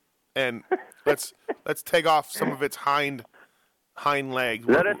goat, and let's take off some of its hind legs.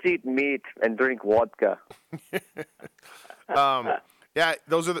 Let us eat meat and drink vodka. Yeah,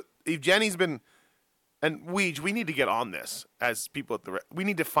 those are if Jenny's been. And Weege, we need to get on this as people at the. We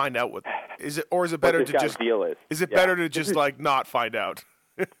need to find out what is it, or is it better to just deal is? Is it better to just like not find out?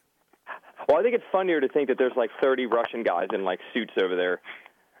 Well, I think it's funnier to think that there's like 30 Russian guys in like suits over there,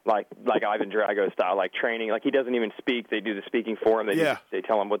 like Ivan Drago style, like training. Like he doesn't even speak; they do the speaking for him. They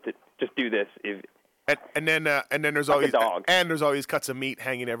tell him what to just do this. And then there's always there's always cuts of meat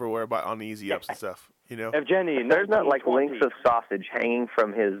hanging everywhere on the easy ups and stuff. Evgeny, there's not like links of sausage hanging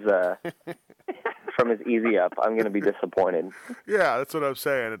from his from his easy up. I'm going to be disappointed. Yeah, that's what I'm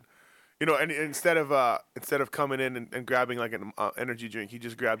saying. And instead of coming in and grabbing like an energy drink, he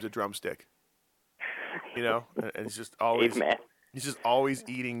just grabs a drumstick. And he's just always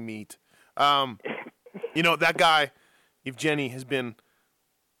eating meat. That guy, Evgeny, has been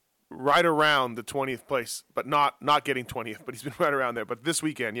right around the 20th place, but not getting 20th, but he's been right around there. But this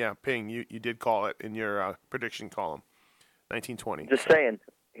weekend, yeah, Ping, you did call it in your prediction column, 1920. Just saying,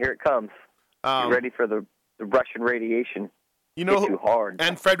 here it comes. Get ready for the Russian radiation. You know, too hard.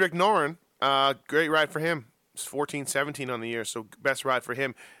 And Frederick Noren, great ride for him. It's 14-17 on the year, so best ride for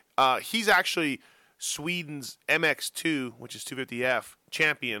him. He's actually Sweden's MX2, which is 250F,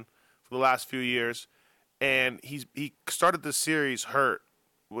 champion for the last few years. And he started the series hurt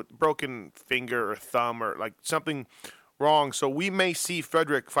with broken finger or thumb or like something wrong. So we may see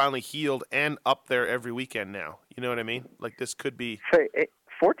Frederick finally healed and up there every weekend now. You know what I mean? Like this could be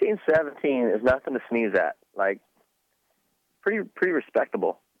 14-17 is nothing to sneeze at. Like pretty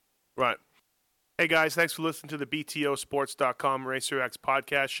respectable. Right. Hey guys, thanks for listening to the BTOsports.com RacerX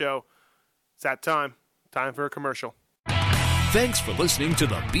podcast show. It's that time. Time for a commercial. Thanks for listening to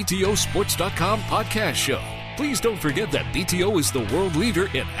the BTOsports.com podcast show. Please don't forget that BTO is the world leader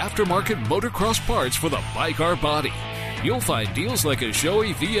in aftermarket motocross parts for the bike or body. You'll find deals like a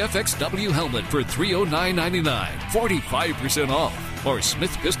Shoei VFXW helmet for $309.99, 45% off, or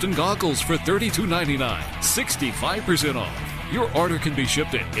Smith Piston goggles for $32.99, 65% off. Your order can be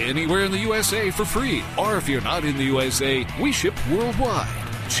shipped to anywhere in the USA for free, or if you're not in the USA, we ship worldwide.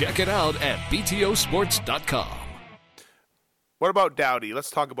 Check it out at BTOsports.com. What about Dowdy? Let's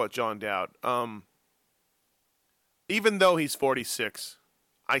talk about John Dowd. Even though he's 46,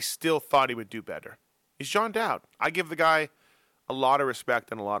 I still thought he would do better. He's John Dowd. I give the guy a lot of respect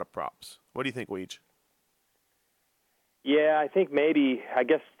and a lot of props. What do you think, Weege? Yeah, I think I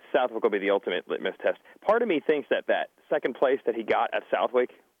guess Southwick will be the ultimate litmus test. Part of me thinks that second place that he got at Southwick,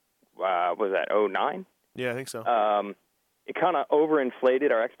 was that 2009? Yeah, I think so. It kind of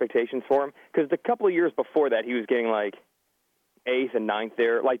overinflated our expectations for him because the couple of years before that he was getting like 8th and 9th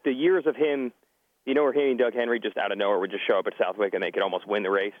there. Like the years of him, where he and Doug Henry just out of nowhere would just show up at Southwick and they could almost win the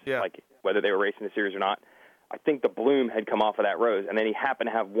race, like whether they were racing the series or not. I think the bloom had come off of that rose, and then he happened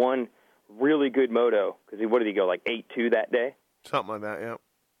to have one really good moto because what did he go, like 8-2 that day? Something like that, yeah.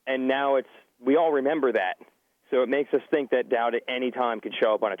 And now we all remember that, so it makes us think that Dowd at any time could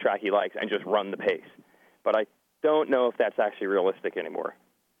show up on a track he likes and just run the pace. But I don't know if that's actually realistic anymore.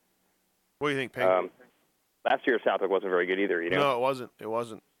 What do you think, Ping? Last year Southwick wasn't very good either, No, it wasn't. It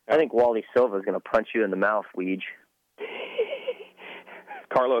wasn't. I think Wally Silva is going to punch you in the mouth, Weege.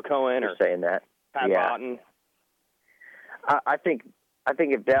 Carlo Cohen or saying that. Pat Botten. I think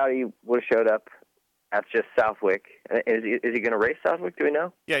if Dowdy would have showed up at just Southwick, is he going to race Southwick? Do we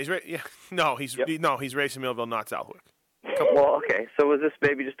know? Yeah, he's racing Millville, not Southwick. Well, okay. So was this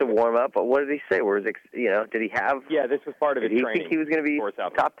maybe just a warm up? But what did he say? Did he have? Yeah, this was part of his training. Did he think he was going to be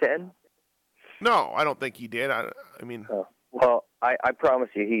top 10? No, I don't think he did. I mean. Well, I promise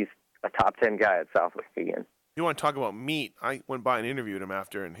you, he's a top 10 guy at Southwick again. You want to talk about meat? I went by and interviewed him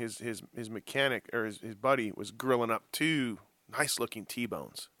after, and his mechanic or his buddy was grilling up 2 nice-looking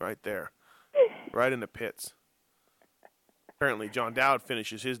T-bones right there, right in the pits. Apparently, John Dowd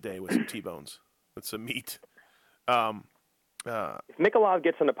finishes his day with some T-bones, with some meat. If Mikolov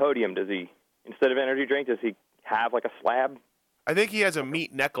gets on the podium, does he, instead of energy drink, does he have like a slab? I think he has a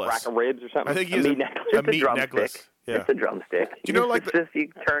meat necklace. Rack of ribs or something? I think he has a meat necklace. Yeah. It's a drumstick. You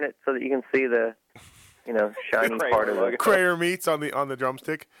turn it so that you can see the, shiny part of it. Crayer meats on the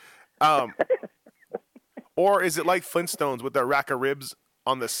drumstick. Or is it like Flintstones with their rack of ribs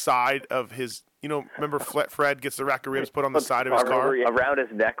on the side of his? Remember Fred gets the rack of ribs put on the side of his car around his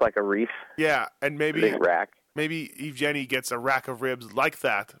neck like a wreath. Yeah, and maybe big rack. Maybe Evgeny gets a rack of ribs like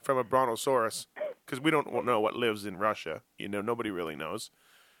that from a brontosaurus because we don't know what lives in Russia. Nobody really knows,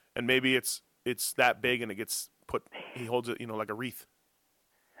 and maybe it's that big and it gets put. He holds it, like a wreath.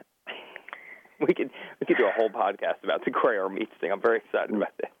 We could do a whole podcast about the Crayer meats thing. I'm very excited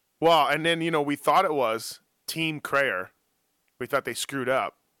about that. Well, and then we thought it was Team Crayer. We thought they screwed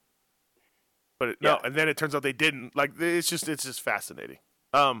up, but no. And then it turns out they didn't. Like it's just fascinating.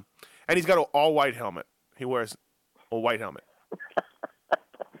 And he's got an all white helmet. He wears a white helmet,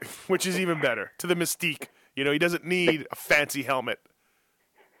 which is even better to the mystique. He doesn't need a fancy helmet.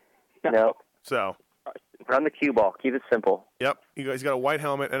 No. So run the cue ball. Keep it simple. Yep. He's got a white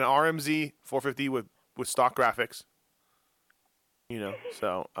helmet and an RMZ 450 with stock graphics.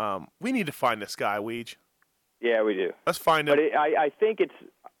 So we need to find this guy, Weege. Yeah, we do. Let's find him. But I think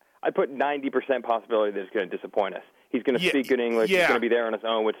I put 90% possibility that it's going to disappoint us. He's going to speak good English. Yeah. He's going to be there on his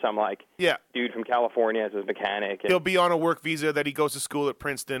own with some dude from California as his mechanic. He'll be on a work visa that he goes to school at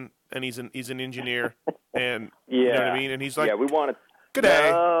Princeton, and he's an engineer. And you know what I mean? And he's like, we want to. Good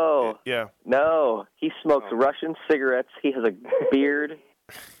day. No. Yeah. No. He smokes Russian cigarettes. He has a beard.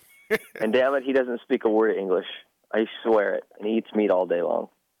 And damn it, he doesn't speak a word of English. I swear it. And he eats meat all day long.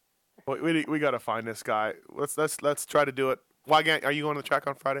 We got to find this guy. Let's try to do it. Wygant, are you going to the track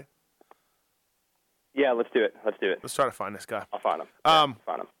on Friday? Yeah, let's do it. Let's try to find this guy. I'll find him. Find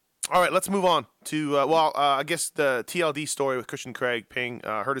him. All right, let's move on to I guess the TLD story with Christian Craig. Ping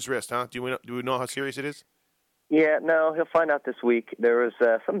hurt his wrist, huh? Do we know how serious it is? Yeah, no, he'll find out this week. There was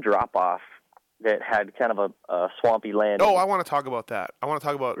some drop-off that had kind of a swampy landing. Oh, I want to talk about that.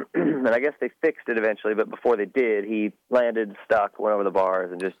 And I guess they fixed it eventually, but before they did, he landed, stuck, went over the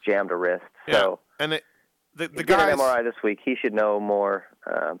bars, and just jammed a wrist. Yeah. So, and the guy guys, an MRI this week. He should know more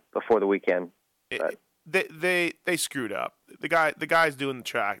before the weekend. They screwed up. The guys doing the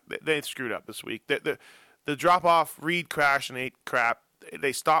track, they screwed up this week. The drop-off, Reed crashed and ate crap.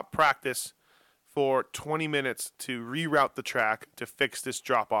 They stopped practice for 20 minutes to reroute the track to fix this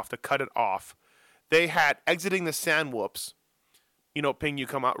drop-off, to cut it off. They had exiting the sand whoops. You know, Ping, you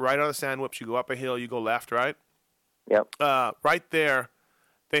come out right out of the sand whoops, you go up a hill, you go left, right? Yep. Right there,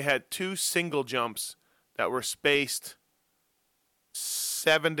 they had 2 single jumps that were spaced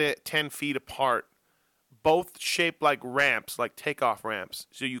 7 to 10 feet apart, both shaped like ramps, like takeoff ramps.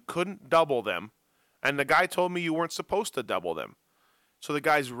 So you couldn't double them. And the guy told me you weren't supposed to double them. So the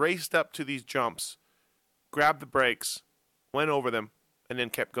guys raced up to these jumps, grabbed the brakes, went over them, and then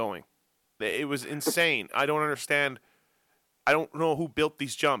kept going. It was insane. I don't understand. I don't know who built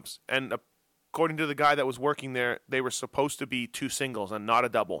these jumps. And according to the guy that was working there, they were supposed to be 2 singles and not a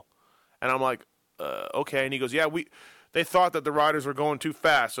double. And I'm like, okay. And he goes, yeah, they thought that the riders were going too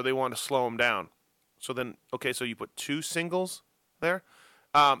fast, so they wanted to slow them down. So then, okay, so you put 2 singles there.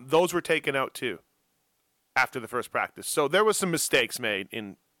 Those were taken out too after the first practice. So there was some mistakes made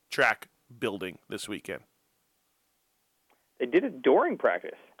in track building this weekend. They did it during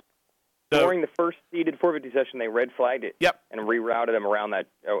practice. During the first seeded 450 session, they red flagged it. Yep. And rerouted them around that,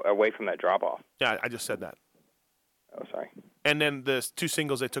 away from that drop off. Yeah, I just said that. Oh, sorry. And then the 2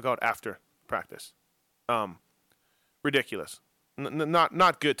 singles they took out after practice. Ridiculous.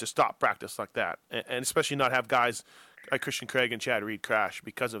 Not good to stop practice like that, and especially not have guys like Christian Craig and Chad Reed crash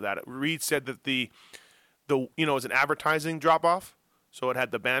because of that. Reed said that the it was an advertising drop off, so it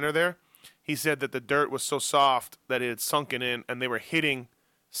had the banner there. He said that the dirt was so soft that it had sunken in, and they were hitting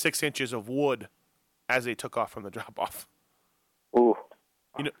 6 inches of wood as they took off from the drop off. Ooh.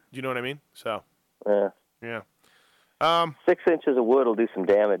 You know what I mean? So. Yeah. 6 inches of wood will do some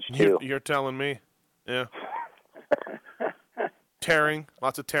damage too. You're telling me? Yeah. Tearing,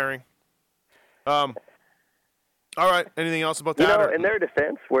 lots of tearing. All right. Anything else about that? In their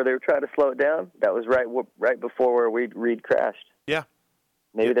defense, where they were trying to slow it down, that was right before where Reed crashed. Yeah.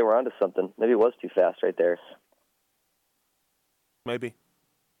 Maybe they were onto something. Maybe it was too fast right there. Maybe.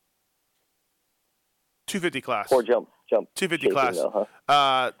 250 class. Poor jump. 250 class. Though,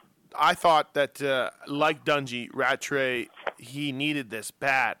 huh? I thought that, like Dungey, Rattray, he needed this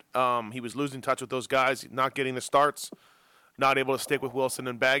bad. He was losing touch with those guys, not getting the starts, not able to stick with Wilson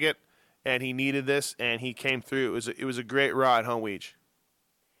and Baggett, and he needed this, and he came through. It was a great ride, huh, Weege?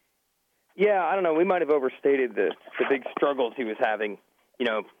 Yeah, I don't know. We might have overstated the big struggles he was having.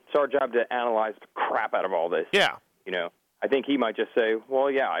 It's our job to analyze the crap out of all this. Yeah. I think he might just say, well,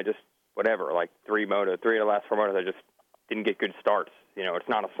 yeah, I just, whatever, like 3 of the last 4 motos, I just didn't get good starts. It's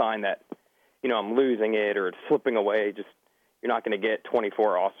not a sign that, I'm losing it or it's slipping away. Just, you're not going to get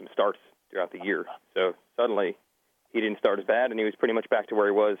 24 awesome starts throughout the year. So suddenly he didn't start as bad, and he was pretty much back to where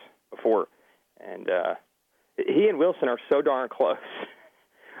he was before. And he and Wilson are so darn close.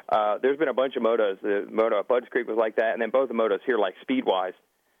 There's been a bunch of motos. The moto at Budds Creek was like that, and then both the motos here, like speed-wise,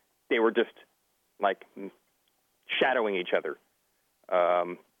 they were just, like, shadowing each other.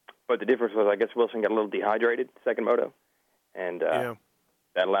 But the difference was, I guess, Wilson got a little dehydrated, second moto, and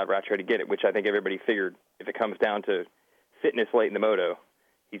that allowed Rattray to get it, which I think everybody figured if it comes down to fitness late in the moto,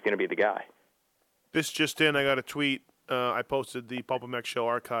 he's going to be the guy. This just in, I got a tweet. I posted the Pulp MX Show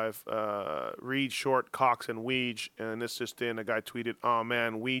archive, Reed, Short, Cox, and Weege, and this just in, a guy tweeted, oh,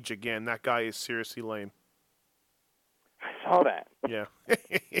 man, Weege again. That guy is seriously lame. I saw that. Yeah.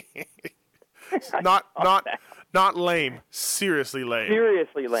 Not lame. Seriously lame.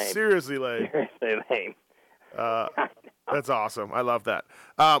 Seriously lame. Seriously lame. Seriously lame. That's awesome. I love that.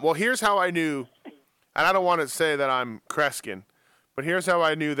 Well, here's how I knew, and I don't want to say that I'm Kreskin, but here's how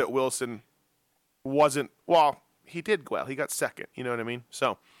I knew that Wilson wasn't, well, he did well. He got second. You know what I mean?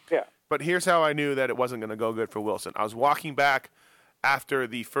 So, yeah. But here's how I knew that it wasn't going to go good for Wilson. I was walking back after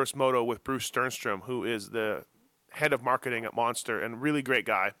the first moto with Bruce Sternstrom, who is the head of marketing at Monster, and really great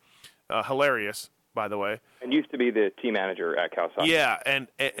guy. Hilarious, by the way. And used to be the team manager at Kawasaki. Yeah, and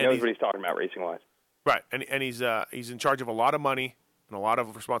knows what he's talking about racing-wise. Right, and he's in charge of a lot of money and a lot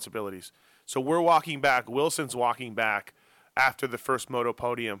of responsibilities. So we're walking back. Wilson's walking back after the first moto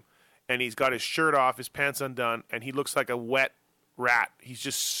podium, and he's got his shirt off, his pants undone, and he looks like a wet rat. He's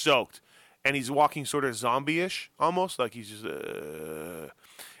just soaked, and he's walking sort of zombie-ish, almost like he's just.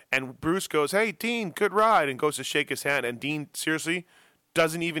 And Bruce goes, "Hey, Dean, good ride," and goes to shake his hand, and Dean seriously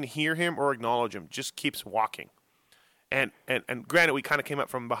doesn't even hear him or acknowledge him, just keeps walking. And granted, we kind of came up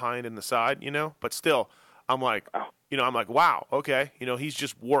from behind in the side, but still, I'm like, wow, okay, he's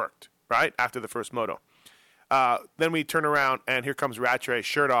just worked, right, after the first moto. Then we turn around, and here comes Rattray,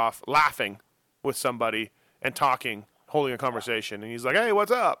 shirt off, laughing with somebody and talking, holding a conversation. And he's like, "Hey,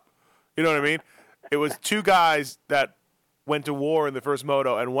 what's up?" You know what I mean? It was two guys that went to war in the first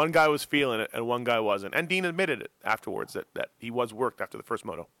moto, and one guy was feeling it, and one guy wasn't. And Dean admitted it afterwards, that he was worked after the first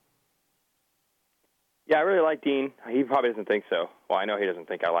moto. Yeah, I really like Dean. He probably doesn't think so. Well, I know he doesn't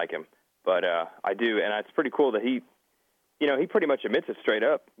think I like him, but I do, and it's pretty cool that he pretty much admits it straight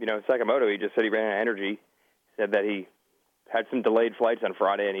up. Second moto, he just said he ran out of energy, said that he had some delayed flights on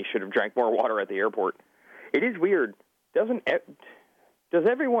Friday, and he should have drank more water at the airport. It is weird. Doesn't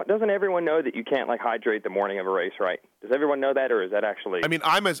everyone know that you can't hydrate the morning of a race, right? Does everyone know that, or is that actually? I mean,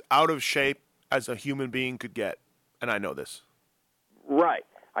 I'm as out of shape as a human being could get, and I know this. Right.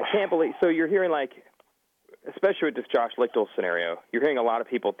 I can't believe. So you're hearing especially with this Josh Lichtel scenario, you're hearing a lot of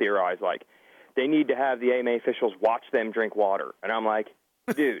people theorize they need to have the AMA officials watch them drink water, and I'm like,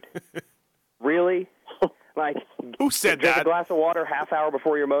 dude, really? Who said drink that? A glass of water half hour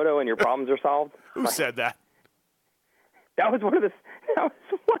before your moto and your problems are solved? Who said that? That was one of the.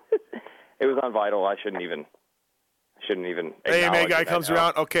 It was on Vital. I shouldn't even. AMA guy comes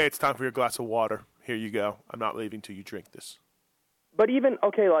around. Okay, it's time for your glass of water. Here you go. I'm not leaving till you drink this. But even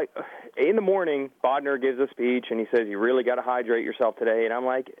in the morning, Bodner gives a speech and he says you really got to hydrate yourself today. And I'm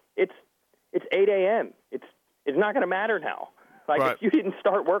like, it's 8 a.m. It's not going to matter now. Right. If you didn't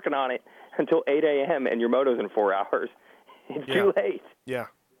start working on it until 8 a.m. and your moto's in 4 hours, it's too late. Yeah.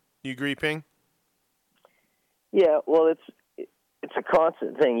 You agree, Ping? Yeah, well, it's a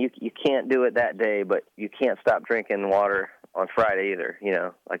constant thing. You can't do it that day, but you can't stop drinking water on Friday either.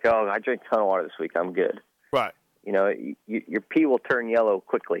 I drink a ton of water this week. I'm good. Right. Your pee will turn yellow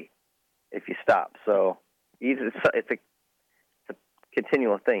quickly if you stop. So it's a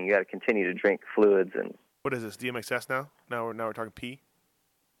continual thing. You got to continue to drink fluids and. What is this, DMXS now? Now we're talking pee.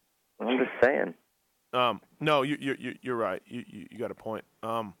 I'm just saying. No, you're right. You got a point.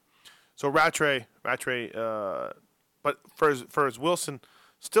 So Rattray, but for his Wilson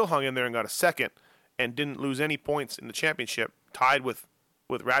still hung in there and got a second and didn't lose any points in the championship, tied with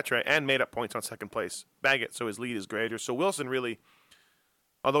Rattray and made up points on second place Baggett, so his lead is greater. So Wilson really,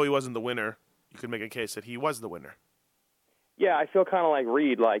 although he wasn't the winner, you could make a case that he was the winner. Yeah, I feel kind of like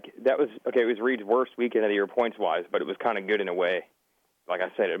Reed. That was okay. It was Reed's worst weekend of the year points-wise, but it was kind of good in a way. Like I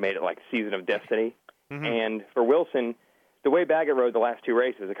said, it made it season of destiny. Mm-hmm. And for Wilson, the way Baggett rode the last two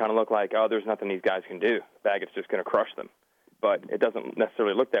races, it kind of looked like, there's nothing these guys can do. Baggett's just going to crush them. But it doesn't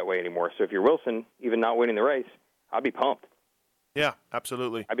necessarily look that way anymore. So if you're Wilson, even not winning the race, I'd be pumped. Yeah,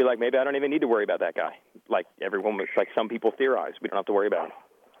 absolutely. I'd be like, maybe I don't even need to worry about that guy. Everyone, some people theorize, we don't have to worry about him.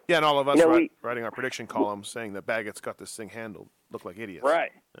 Yeah, and all of us writing our prediction columns saying that Baggett's got this thing handled look like idiots.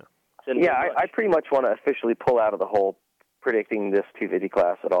 Right. Yeah, I pretty much want to officially pull out of the whole predicting this 250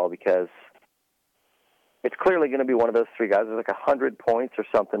 class at all because it's clearly going to be one of those three guys. There's 100 points or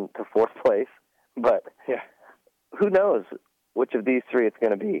something to fourth place, but who knows which of these three it's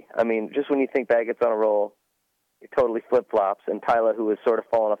going to be. I mean, just when you think Baggett's on a roll, it totally flip-flops, and Tyler, who was sort of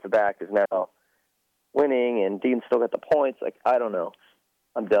falling off the back, is now winning, and Dean's still got the points. I don't know.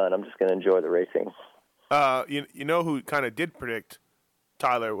 I'm done. I'm just going to enjoy the racing. You know who kind of did predict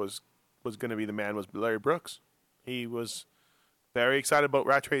Tyler was going to be the man was Larry Brooks. He was very excited about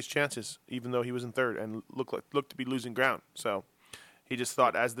Rattray's chances, even though he was in third and looked to be losing ground. So he just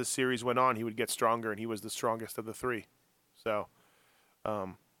thought as the series went on, he would get stronger, and he was the strongest of the three. So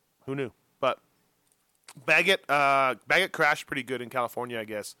who knew? But Baggett crashed pretty good in California, I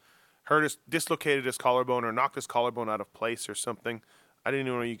guess. Dislocated his collarbone or knocked his collarbone out of place or something. I didn't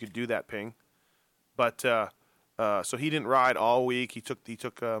even know you could do that, Ping. But so he didn't ride all week. He took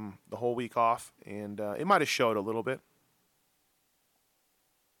the whole week off, and it might have showed a little bit.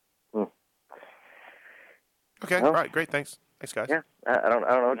 Okay, all right, great, thanks, guys. Yeah, I don't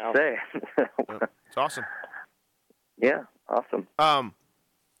know what to say. It's awesome. Yeah, awesome.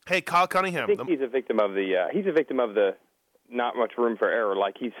 Hey, Kyle Cunningham. I think he's a victim of the not much room for error.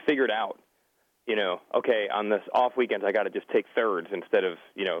 He's figured out, okay, on this off weekends I got to just take thirds instead of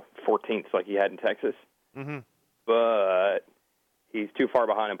 14ths like he had in Texas. Mm-hmm. But he's too far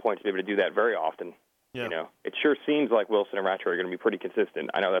behind in points to be able to do that very often. Yeah. It sure seems like Wilson and Rattray are going to be pretty consistent.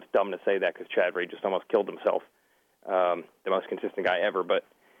 I know that's dumb to say that because Chad Ray just almost killed himself, the most consistent guy ever. But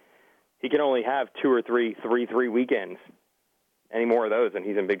he can only have 2 or 3 weekends. Any more of those, and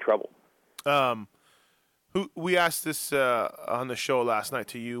he's in big trouble. We asked this on the show last night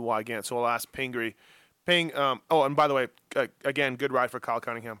to you, Wygant, so I'll ask Pingree. Ping, and by the way, again, good ride for Kyle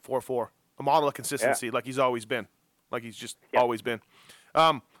Cunningham, 4-4. A model of consistency, like he's always been. Like he's just always been.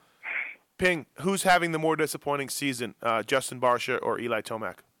 Ping, who's having the more disappointing season, Justin Barcia or Eli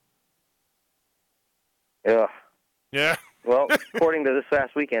Tomac? Yeah. Yeah? Well, according to this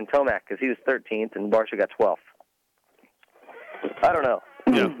last weekend, Tomac, because he was 13th and Barcia got 12th. I don't know.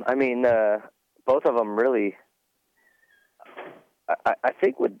 Yeah. I mean, both of them really. I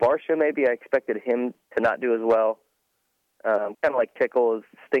think with Barcia, maybe I expected him to not do as well. Kind of like Tickle is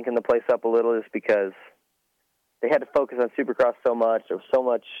stinking the place up a little, just because they had to focus on Supercross so much. There was so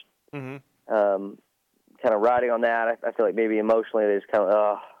much kind of riding on that. I feel like maybe emotionally they just kind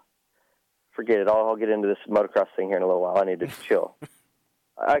of, forget it. I'll get into this motocross thing here in a little while. I need to chill.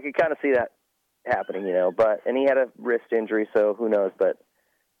 I could kind of see that happening, and he had a wrist injury, so who knows. But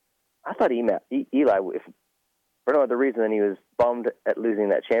I thought Eli, if for no other reason than he was bummed at losing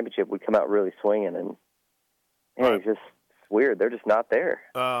that championship, would come out really swinging. And it's just weird. They're just not there.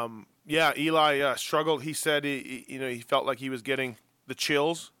 Eli struggled. He said he felt like he was getting the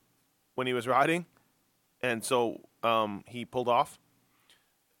chills when he was riding, and so he pulled off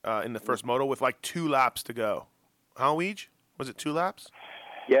in the first moto with like 2 laps to go. Huh, Weege? Was it 2 laps?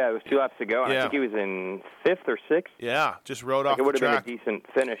 Yeah, it was 2 laps to go. And I think he was in 5th or 6th. Yeah, just rode off the track. It would have been a decent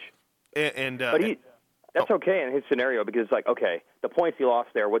finish. But that's okay in his scenario, because it's like, okay, the points he lost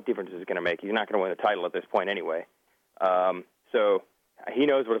there, what difference is it going to make? He's not going to win the title at this point anyway. So he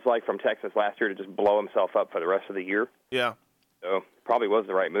knows what it's like from Texas last year to just blow himself up for the rest of the year. Yeah. So probably was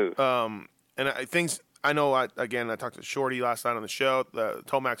the right move. I know, I talked to Shorty last night on the show. The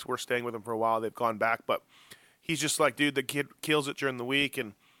Tomacs were staying with him for a while. They've gone back, but he's just like, dude, the kid kills it during the week,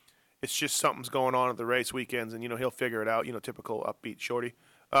 and it's just something's going on at the race weekends, and, he'll figure it out, typical upbeat Shorty.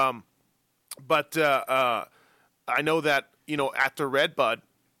 But I know that, at the Red Bud,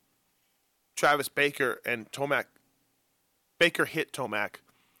 Travis Baker and Tomac, Baker hit Tomac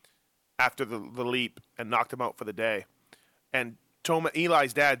after the leap and knocked him out for the day. And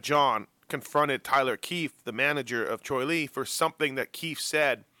Eli's dad, John, confronted Tyler Keefe, the manager of Troy Lee, for something that Keefe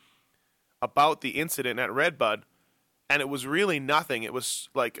said about the incident at Red Bud, and it was really nothing. It was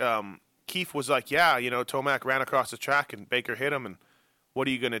like Keefe was like, Tomac ran across the track and Baker hit him, and what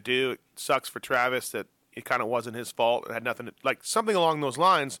are you going to do? It sucks for Travis that it kind of wasn't his fault. It had nothing to, like something along those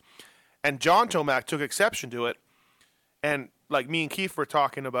lines. And John Tomac took exception to it. And like me and Keefe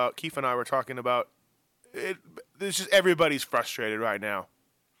and I were talking about it. It's just everybody's frustrated right now.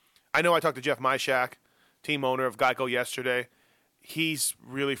 I know I talked to Jeff Myshak, team owner of Geico, yesterday. He's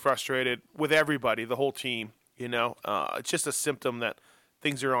really frustrated with everybody, the whole team. It's just a symptom that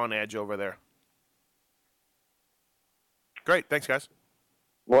things are on edge over there. Great. Thanks, guys.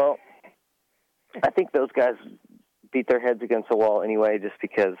 Well, I think those guys beat their heads against the wall anyway, just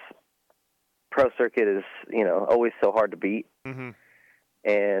because Pro Circuit is, always so hard to beat. Mm-hmm.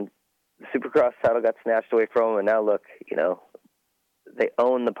 And the Supercross title got snatched away from them, and now look, they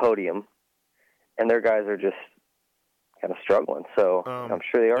own the podium, and their guys are just kind of struggling. So I'm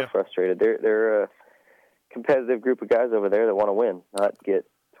sure they are frustrated. They're a competitive group of guys over there that want to win, not get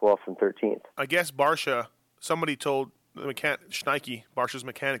 12th and 13th. I guess Barcia, somebody told the Schneike, Barcia's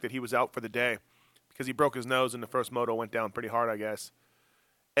mechanic, that he was out for the day because he broke his nose in the first moto, went down pretty hard, I guess.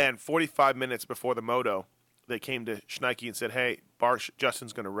 And 45 minutes before the moto, they came to Schneike and said, hey,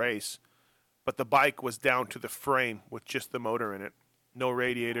 Justin's going to race. But the bike was down to the frame with just the motor in it. No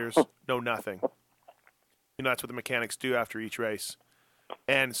radiators, no nothing. That's what the mechanics do after each race.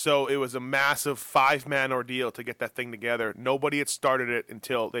 And so it was a massive 5-man ordeal to get that thing together. Nobody had started it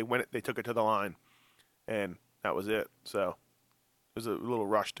until they took it to the line. And that was it. So it was a little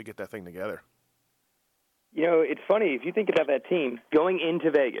rush to get that thing together. It's funny. If you think about that team going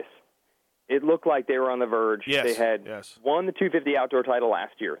into Vegas, it looked like they were on the verge. Yes. They had won the 250 outdoor title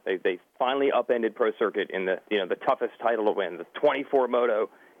last year. They finally upended Pro Circuit in the toughest title to win, the 24 Moto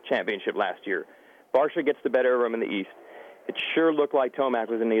Championship last year. Barcia gets the better of them in the East. It sure looked like Tomac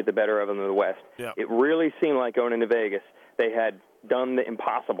was going to get the better of them in the West. Yeah. It really seemed like going into Vegas, they had done the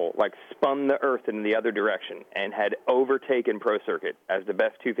impossible, like spun the earth in the other direction, and had overtaken Pro Circuit as the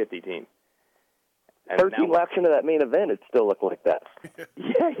best 250 team. And 13 laps into that main event, it still looked like that.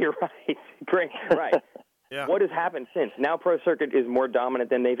 Yeah, you're right. Great, right. Yeah. What has happened since? Now Pro Circuit is more dominant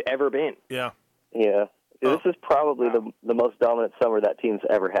than they've ever been. Yeah. Yeah. This is probably the most dominant summer that team's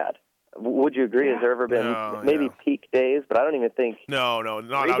ever had. Would you agree? Has there ever been peak days? But I don't even think. No,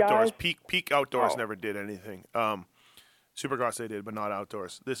 not outdoors. Peak outdoors never did anything. Supercross they did, but not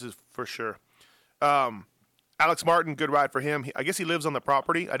outdoors. This is for sure. Alex Martin, good ride for him. I guess he lives on the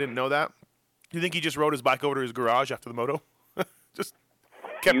property. I didn't know that. Do you think he just rode his bike over to his garage after the moto? Just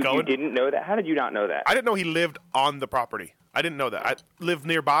kept going? You didn't know that? How did you not know that? I didn't know he lived on the property. I didn't know that. I live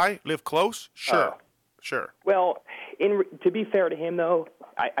nearby, live close? Sure. Sure. Well, to be fair to him, though,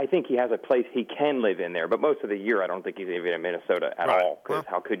 I think he has a place he can live in there. But most of the year, I don't think he's even in Minnesota at all. Because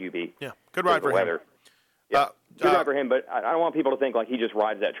how could you be? Yeah, good ride for him. Yeah, good ride for him. But I don't want people to think like he just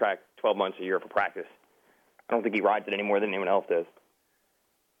rides that track 12 months a year for practice. I don't think he rides it any more than anyone else does.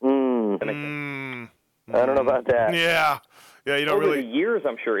 I don't know about that. Yeah, you don't Over really. the years,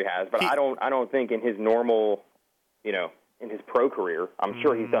 I'm sure he has, but I don't think in his normal, in his pro career, I'm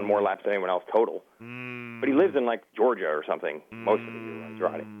sure he's done more laps than anyone else total. But he lives in like Georgia or something most of the year when he's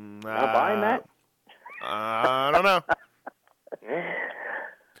riding. Not buying that? I don't know.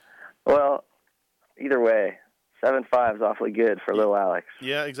 Well, either way, 7.5 is awfully good for little Alex.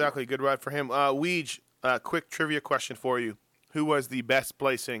 Yeah, exactly. Good ride for him. Weege, quick trivia question for you. Who was the best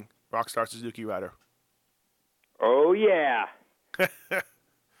placing Rockstar Suzuki rider? Oh, yeah.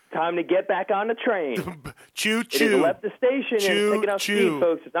 Time to get back on the train. Choo-choo. It has left the station and it's taking out speed,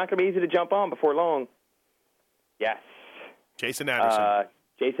 folks. It's not going to be easy to jump on before long. Yes. Jason Anderson.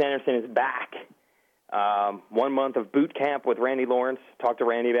 Jason Anderson is back. 1 month of boot camp with Randy Lawrence. Talked to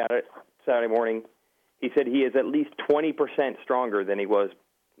Randy about it Saturday morning. He said he is at least 20% stronger than he was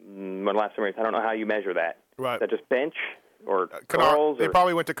when last time. I don't know how you measure that. Right. Is that just bench or Kennard, curls? They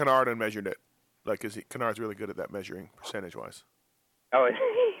probably went to Kennard and measured it. Because Kennard's really good at that measuring percentage-wise. Oh,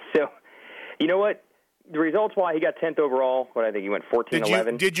 so you know what? The results why he got 10th overall, what I think he went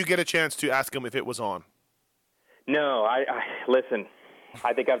 14-11. Did you get a chance to ask him if it was on? No, I listen.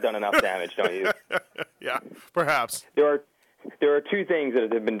 I think I've done enough damage, don't you? Yeah, perhaps. There are two things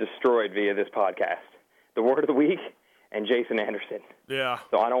that have been destroyed via this podcast: the word of the week and Jason Anderson. Yeah.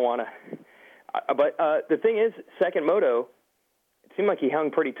 So I don't want to. But the thing is, second moto, it seemed like he hung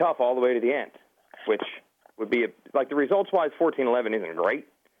pretty tough all the way to the end, which would be like the results-wise, 14-11 isn't great,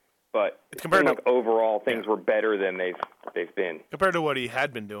 but it seemed like overall things were better than they've been compared to what he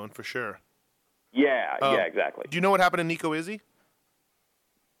had been doing for sure. Yeah, exactly. Do you know what happened to Nico Izzy?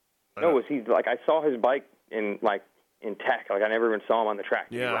 No, was he like I saw his bike in tech. Like I never even saw him on the track.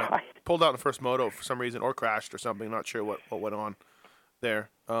 Yeah, pulled out in the first moto for some reason, or crashed or something. Not sure what went on there.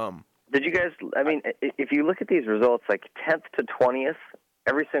 Did you guys? I mean, if you look at these results, like 10th to 20th,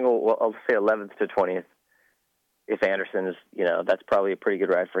 every single, well, I'll say 11th to 20th. If Anderson is, that's probably a pretty good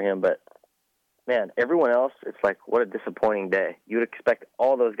ride for him. But man, everyone else, it's like what a disappointing day. You would expect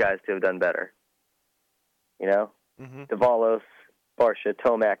all those guys to have done better. Davalos, Barsha,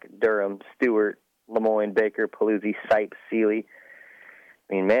 Tomac, Durham, Stewart, Lemoyne, Baker, Paluzzi, Sipes, Seeley.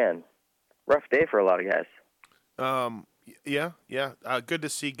 I mean, man, rough day for a lot of guys. Yeah. Good to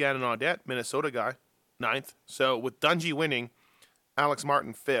see Gannon Audette, Minnesota guy, 9th. So with Dungey winning, Alex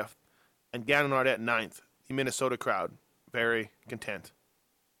Martin 5th, and Gannon Audette 9th, the Minnesota crowd very content.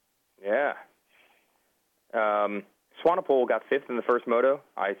 Yeah. Swanepoel got 5th in the first moto.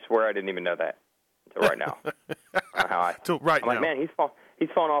 I swear I didn't even know that until right now. I'm like, man, he's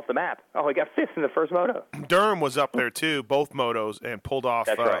fallen off the map. Oh, he got 5th in the first moto. Durham was up there too, both motos, and pulled off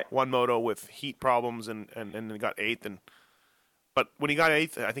right. one moto with heat problems, and then got 8th. But when he got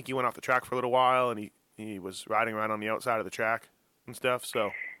 8th, I think he went off the track for a little while, and he was riding around on the outside of the track and stuff.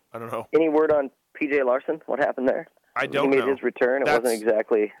 So I don't know. Any word on P.J. Larson? What happened there? I don't know. He made his return. It wasn't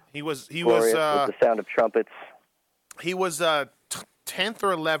exactly. He was with the sound of trumpets. He was 10th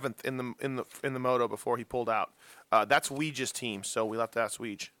or 11th in the moto before he pulled out. That's Weege's team, so we'll have to ask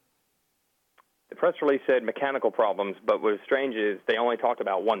Weege. The press release said mechanical problems, but what's strange is they only talked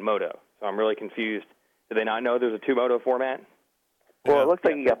about one moto. So I'm really confused. Do they not know there's a two-moto format? Well, it looks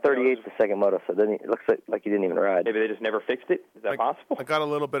like he got 38th the second moto, so it looks like he didn't even ride. Maybe they just never fixed it? Is that possible? I got a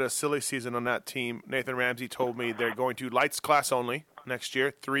little bit of silly season on that team. Nathan Ramsey told me they're going to lights class only next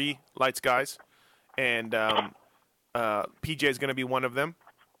year, 3 lights guys, and PJ is going to be one of them.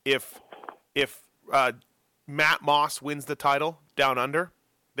 If Matt Moss wins the title down under,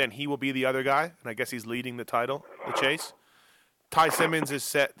 then he will be the other guy, and I guess he's leading the title, the chase. Ty Simmons is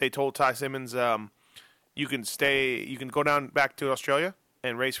set. They told Ty Simmons, you can go down back to Australia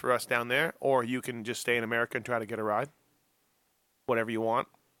and race for us down there, or you can just stay in America and try to get a ride. Whatever you want.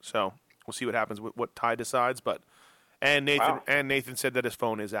 So we'll see what happens with what Ty decides. Nathan said that his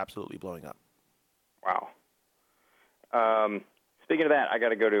phone is absolutely blowing up. Wow. Speaking of that, I got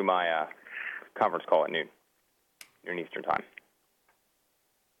to go to my conference call at noon Eastern time.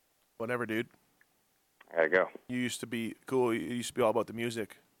 Whatever, dude. I got to go. You used to be cool. You used to be all about the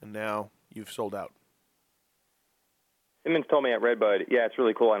music, and now you've sold out. Simmons told me at Redbud, yeah, it's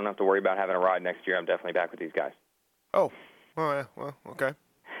really cool. I don't have to worry about having a ride next year. I'm definitely back with these guys. Oh, yeah. Well, okay.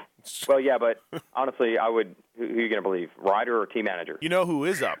 Well, yeah, but honestly, I would. Who are you going to believe, rider or team manager? You know who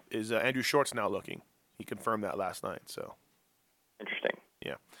is up is Andrew Short's now looking. He confirmed that last night. So interesting.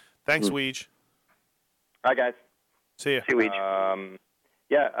 Yeah. Thanks, Weege. All right, guys. See you. See you, Weege.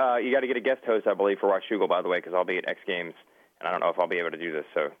 You got to get a guest host, I believe, for Washougal, by the way, because I'll be at X Games, and I don't know if I'll be able to do this.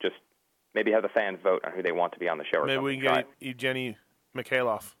 So just maybe have the fans vote on who they want to be on the show. Maybe we can get Evgeny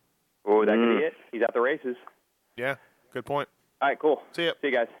Mikhailov. Oh, that could be it. He's at the races. Yeah. Good point. All right, cool. See you. See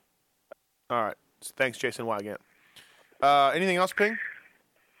you guys. All right. Thanks, Jason Wygant. Anything else, Ping?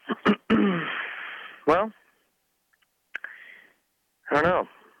 Well, I don't know.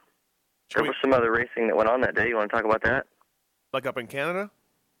 There was some other racing that went on that day. You want to talk about that? Like up in Canada?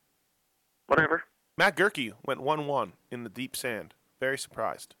 Whatever. Matt Gerke went 1-1 in the deep sand. Very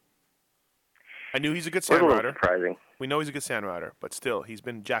surprised. I knew he's a good sand rider. Surprising. We know he's a good sand rider, but still, he's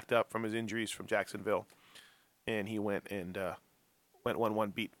been jacked up from his injuries from Jacksonville, and he went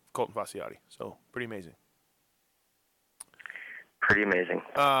 1-1, beat Colton Fasciati. So pretty amazing. Pretty amazing.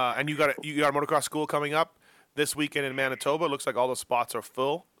 And you got a motocross school coming up this weekend in Manitoba. It looks like all the spots are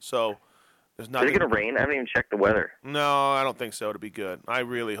full. So there's nothing. Is it going to rain? I haven't even checked the weather. No, I don't think so. To be good, I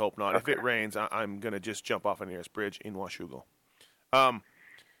really hope not. Okay. If it rains, I'm going to just jump off the nearest bridge in Washougal. And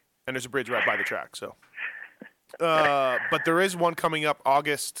there's a bridge right by the track. So, but there is one coming up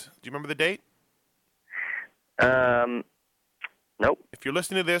August. Do you remember the date? Nope. If you're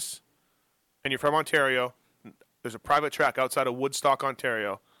listening to this and you're from Ontario, there's a private track outside of Woodstock,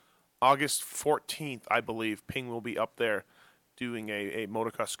 Ontario. August 14th, I believe, Ping will be up there doing a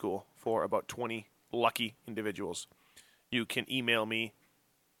motocross school for about 20 lucky individuals. You can email me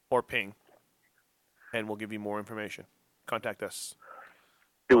or Ping, and we'll give you more information. Contact us.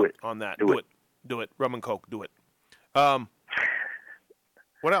 Do it. On that. Do it. Do it. Rum and Coke. Do it. What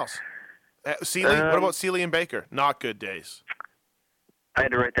else? Seeley? What about Seeley and Baker? Not good days. I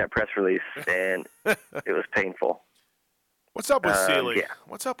had to write that press release, and it was painful. What's up with Seeley? Yeah.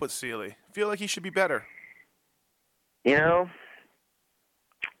 What's up with Seeley? I feel like he should be better. You know,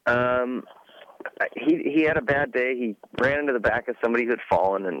 he had a bad day. He ran into the back of somebody who had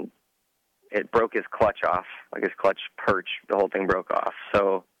fallen, and it broke his clutch off. Like his clutch perch, the whole thing broke off.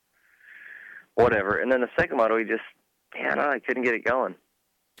 So, whatever. And then the second moto, he just, I couldn't get it going.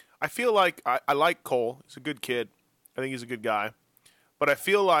 I feel like I like Cole. He's a good kid. I think he's a good guy. But I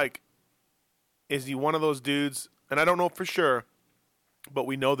feel like, is he one of those dudes, and I don't know for sure, but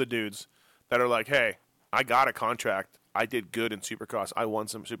we know the dudes that are like, hey, I got a contract. I did good in Supercross. I won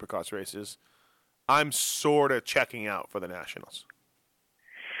some Supercross races. I'm sort of checking out for the Nationals.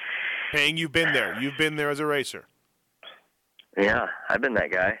 Paying, you've been there. You've been there as a racer. Yeah, I've been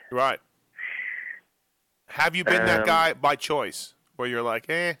that guy. Right. Have you been that guy by choice, where you're like,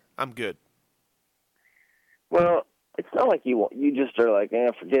 I'm good? Well, it's not like you just are like,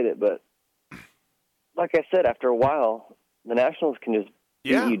 forget it. But like I said, after a while, the Nationals can just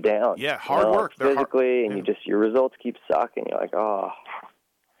beat you down. Yeah, hard work. Physically, and your results keep sucking. You're like, oh.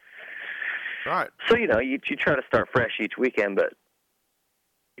 Right. So, you try to start fresh each weekend, but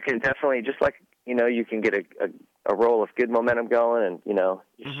you can definitely, just like, you can get a roll of good momentum going, and,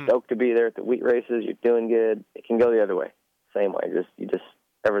 you're stoked to be there at the wheat races, you're doing good. It can go the other way. Same way.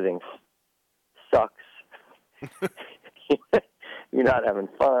 Everything sucks. You're not having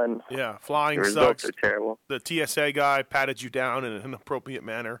fun. Yeah, flying Your sucks. Results are terrible. The TSA guy patted you down in an appropriate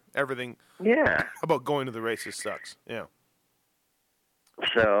manner. Everything about going to the races sucks. Yeah.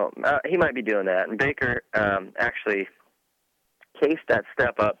 So he might be doing that. And Baker actually cased that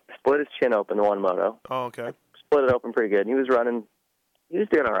step up, split his chin open in one moto. Oh, okay. Split it open pretty good. And he was running. He was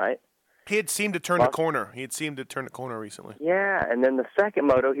doing all right. He had seemed to turn the corner. He had seemed to turn the corner recently. Yeah, and then the second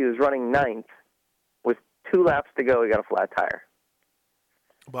moto, he was running ninth. With 2 laps to go, he got a flat tire.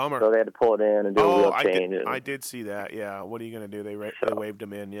 Bummer. So they had to pull it in and do a wheel change. I did see that, yeah. What are you going to do? They waved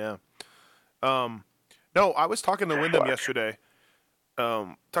him in, yeah. No, I was talking to Wyndham yesterday.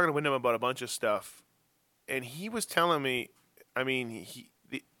 Talking to Wyndham about a bunch of stuff. And he was telling me,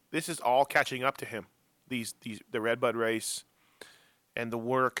 this is all catching up to him. The Redbud race and the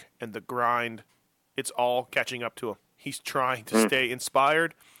work and the grind, it's all catching up to him. He's trying to stay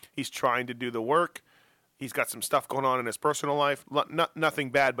inspired. He's trying to do the work. He's got some stuff going on in his personal life. Nothing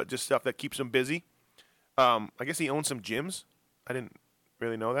bad, but just stuff that keeps him busy. I guess he owns some gyms. I didn't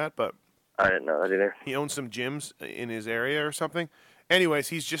really know that, but I didn't know that either. He owns some gyms in his area or something. Anyways,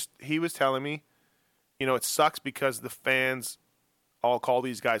 he was telling me, it sucks because the fans all call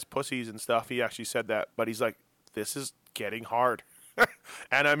these guys pussies and stuff. He actually said that, but he's like, this is getting hard.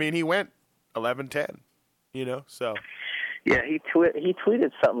 And he went 11-10, so. Yeah, he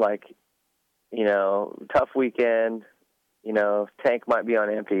tweeted something like, tough weekend, tank might be on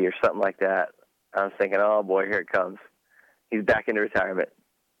empty or something like that. I was thinking, oh boy, here it comes. He's back into retirement.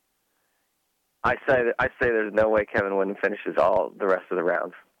 I say there's no way Kevin Windham finishes all the rest of the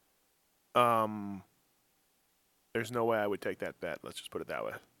rounds. There's no way I would take that bet. Let's just put it that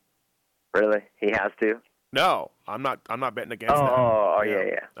way. Really? He has to? No, I'm not betting against that. Oh,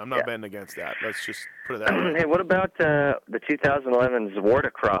 yeah. I'm not betting against that. Let's just put it that way. Hey, what about the 2011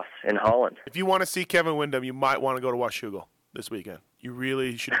 Zwartacross in Holland? If you want to see Kevin Windham, you might want to go to Washougal this weekend. You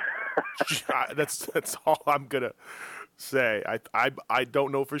really should. That's all I'm gonna say. I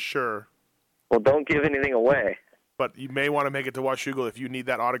don't know for sure. Well, don't give anything away. But you may want to make it to Washougal if you need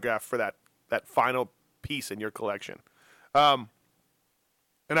that autograph for that final piece in your collection. And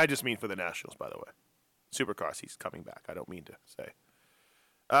I just mean for the Nationals, by the way. Supercross, he's coming back. I don't mean to say.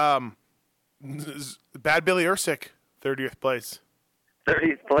 Bad Billy Ursick, 30th place.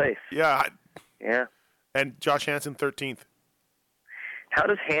 30th place. Yeah. Yeah. And Josh Hansen, 13th. How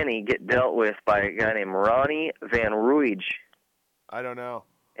does Hanny get dealt with by a guy named Ronnie Van Ruij? I don't know.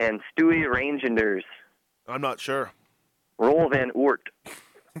 And Stewie Rangenders. I'm not sure. Roel Van Oort.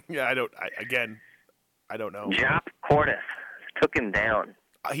 Yeah, I don't know. Jop Cordes took him down.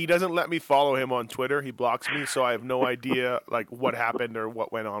 He doesn't let me follow him on Twitter. He blocks me, so I have no idea what happened or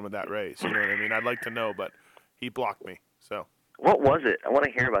what went on with that race. You know what I mean? I'd like to know, but he blocked me. So what was it? I want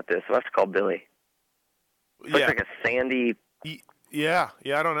to hear about this. Let's call Billy. Looks like a sandy. Yeah.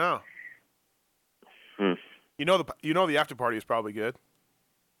 I don't know. Hmm. The after party is probably good.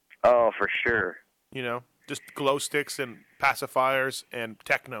 Oh, for sure. Just glow sticks and pacifiers and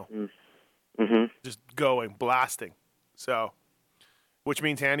techno. Mm-hmm. Just going, blasting. So, which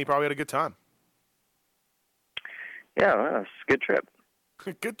means Hanny probably had a good time. Yeah, well, it's a good trip.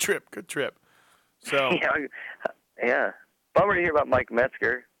 Good trip. So yeah. Bummer to hear about Mike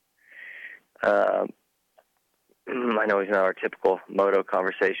Metzger. I know he's not our typical moto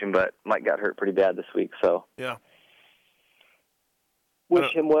conversation, but Mike got hurt pretty bad this week, so yeah.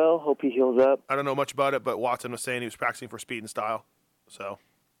 Wish him well. Hope he heals up. I don't know much about it, but Watson was saying he was practicing for speed and style, so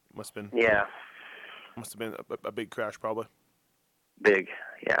it must have been a big crash, probably. Big.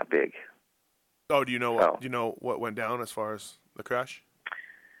 Oh, do you know what went down as far as the crash?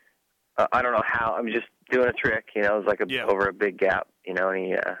 I don't know how. I'm just doing a trick. It was like over a big gap. And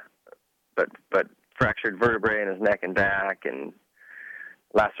he, but fractured vertebrae in his neck and back, and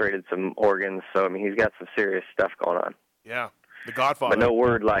lacerated some organs. So he's got some serious stuff going on. Yeah, the Godfather. But no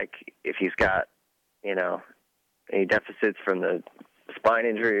word if he's got any deficits from the spine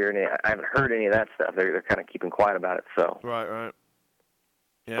injury or any. I haven't heard any of that stuff. They're kind of keeping quiet about it. So right.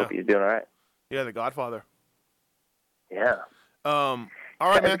 Yeah. Hope he's doing all right. Yeah, the Godfather. Yeah. All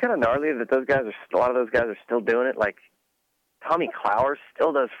right, man. It's kind of gnarly that a lot of those guys are still doing it. Like Tommy Clowers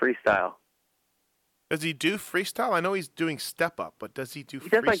still does freestyle. Does he do freestyle? I know he's doing step up, but does he do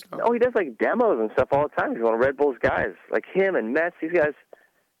freestyle? He does demos and stuff all the time. He's one of Red Bull's guys. Like him and Metz, these guys,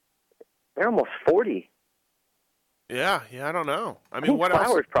 they're almost 40. Yeah, I don't know. I mean, what Clowers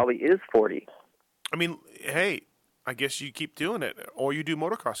else? Probably is 40. I mean, hey, I guess you keep doing it, or you do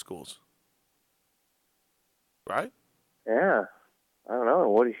motocross schools, right? Yeah, I don't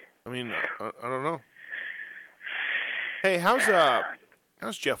know. I don't know. Hey, how's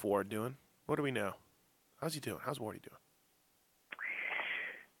Jeff Ward doing? What do we know? How's he doing? How's Wardy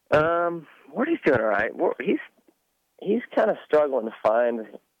doing? Wardy's doing all right. He's kind of struggling to find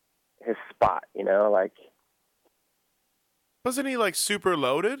his spot. Wasn't he super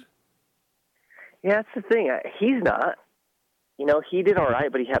loaded? Yeah, that's the thing. He's not. He did all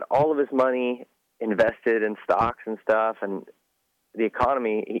right, but he had all of his money invested in stocks and stuff, and the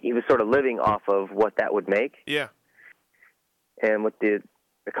economy, he was sort of living off of what that would make. Yeah. And with the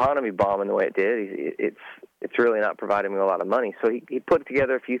economy bombing the way it did, it's really not providing him a lot of money. So he put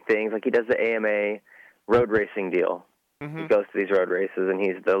together a few things, like he does the AMA road racing deal. Mm-hmm. He goes to these road races, and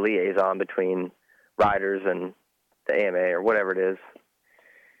he's the liaison between riders and the AMA or whatever it is.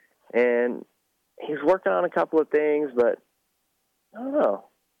 And he's working on a couple of things, but I don't know.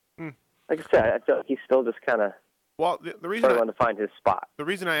 Like I said, I feel like he's still just kind of the reason struggling to find his spot. The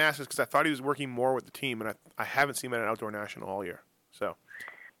reason I asked is because I thought he was working more with the team, and I haven't seen him at an outdoor national all year. So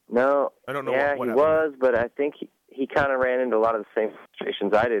no, I don't know. Yeah, what he was, but I think he kind of ran into a lot of the same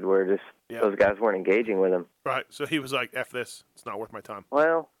situations I did, where those guys weren't engaging with him. Right. So he was like, "F this. It's not worth my time."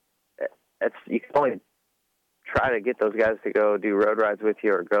 Well, you can only try to get those guys to go do road rides with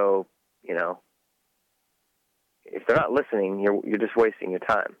you, or go. If they're not listening, you're just wasting your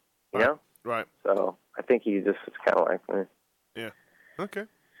time. You know? Right. So I think he just was kind of like, Yeah. Okay.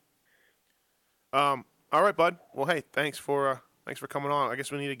 All right, bud. Well, hey, thanks for coming on. I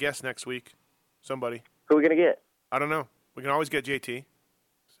guess we need a guest next week. Somebody. Who are we going to get? I don't know. We can always get JT.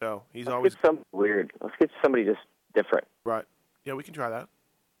 So he's Let's always get something weird. Let's get somebody just different. Right. Yeah, we can try that.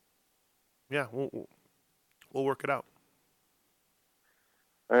 Yeah, we'll work it out.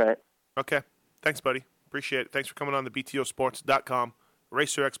 All right. Okay. Thanks, buddy. Appreciate it. Thanks for coming on the BTOsports.com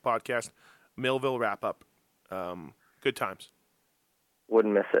Racer X podcast, Millville wrap-up. Good times.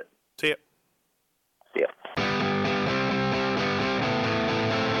 Wouldn't miss it. See ya. See ya.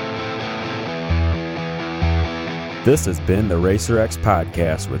 This has been the Racer X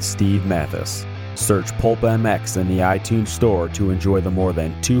podcast with Steve Mathis. Search Pulp MX in the iTunes Store to enjoy the more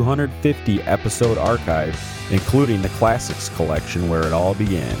than 250 episode archive, including the Classics collection where it all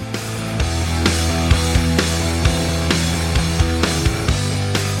began.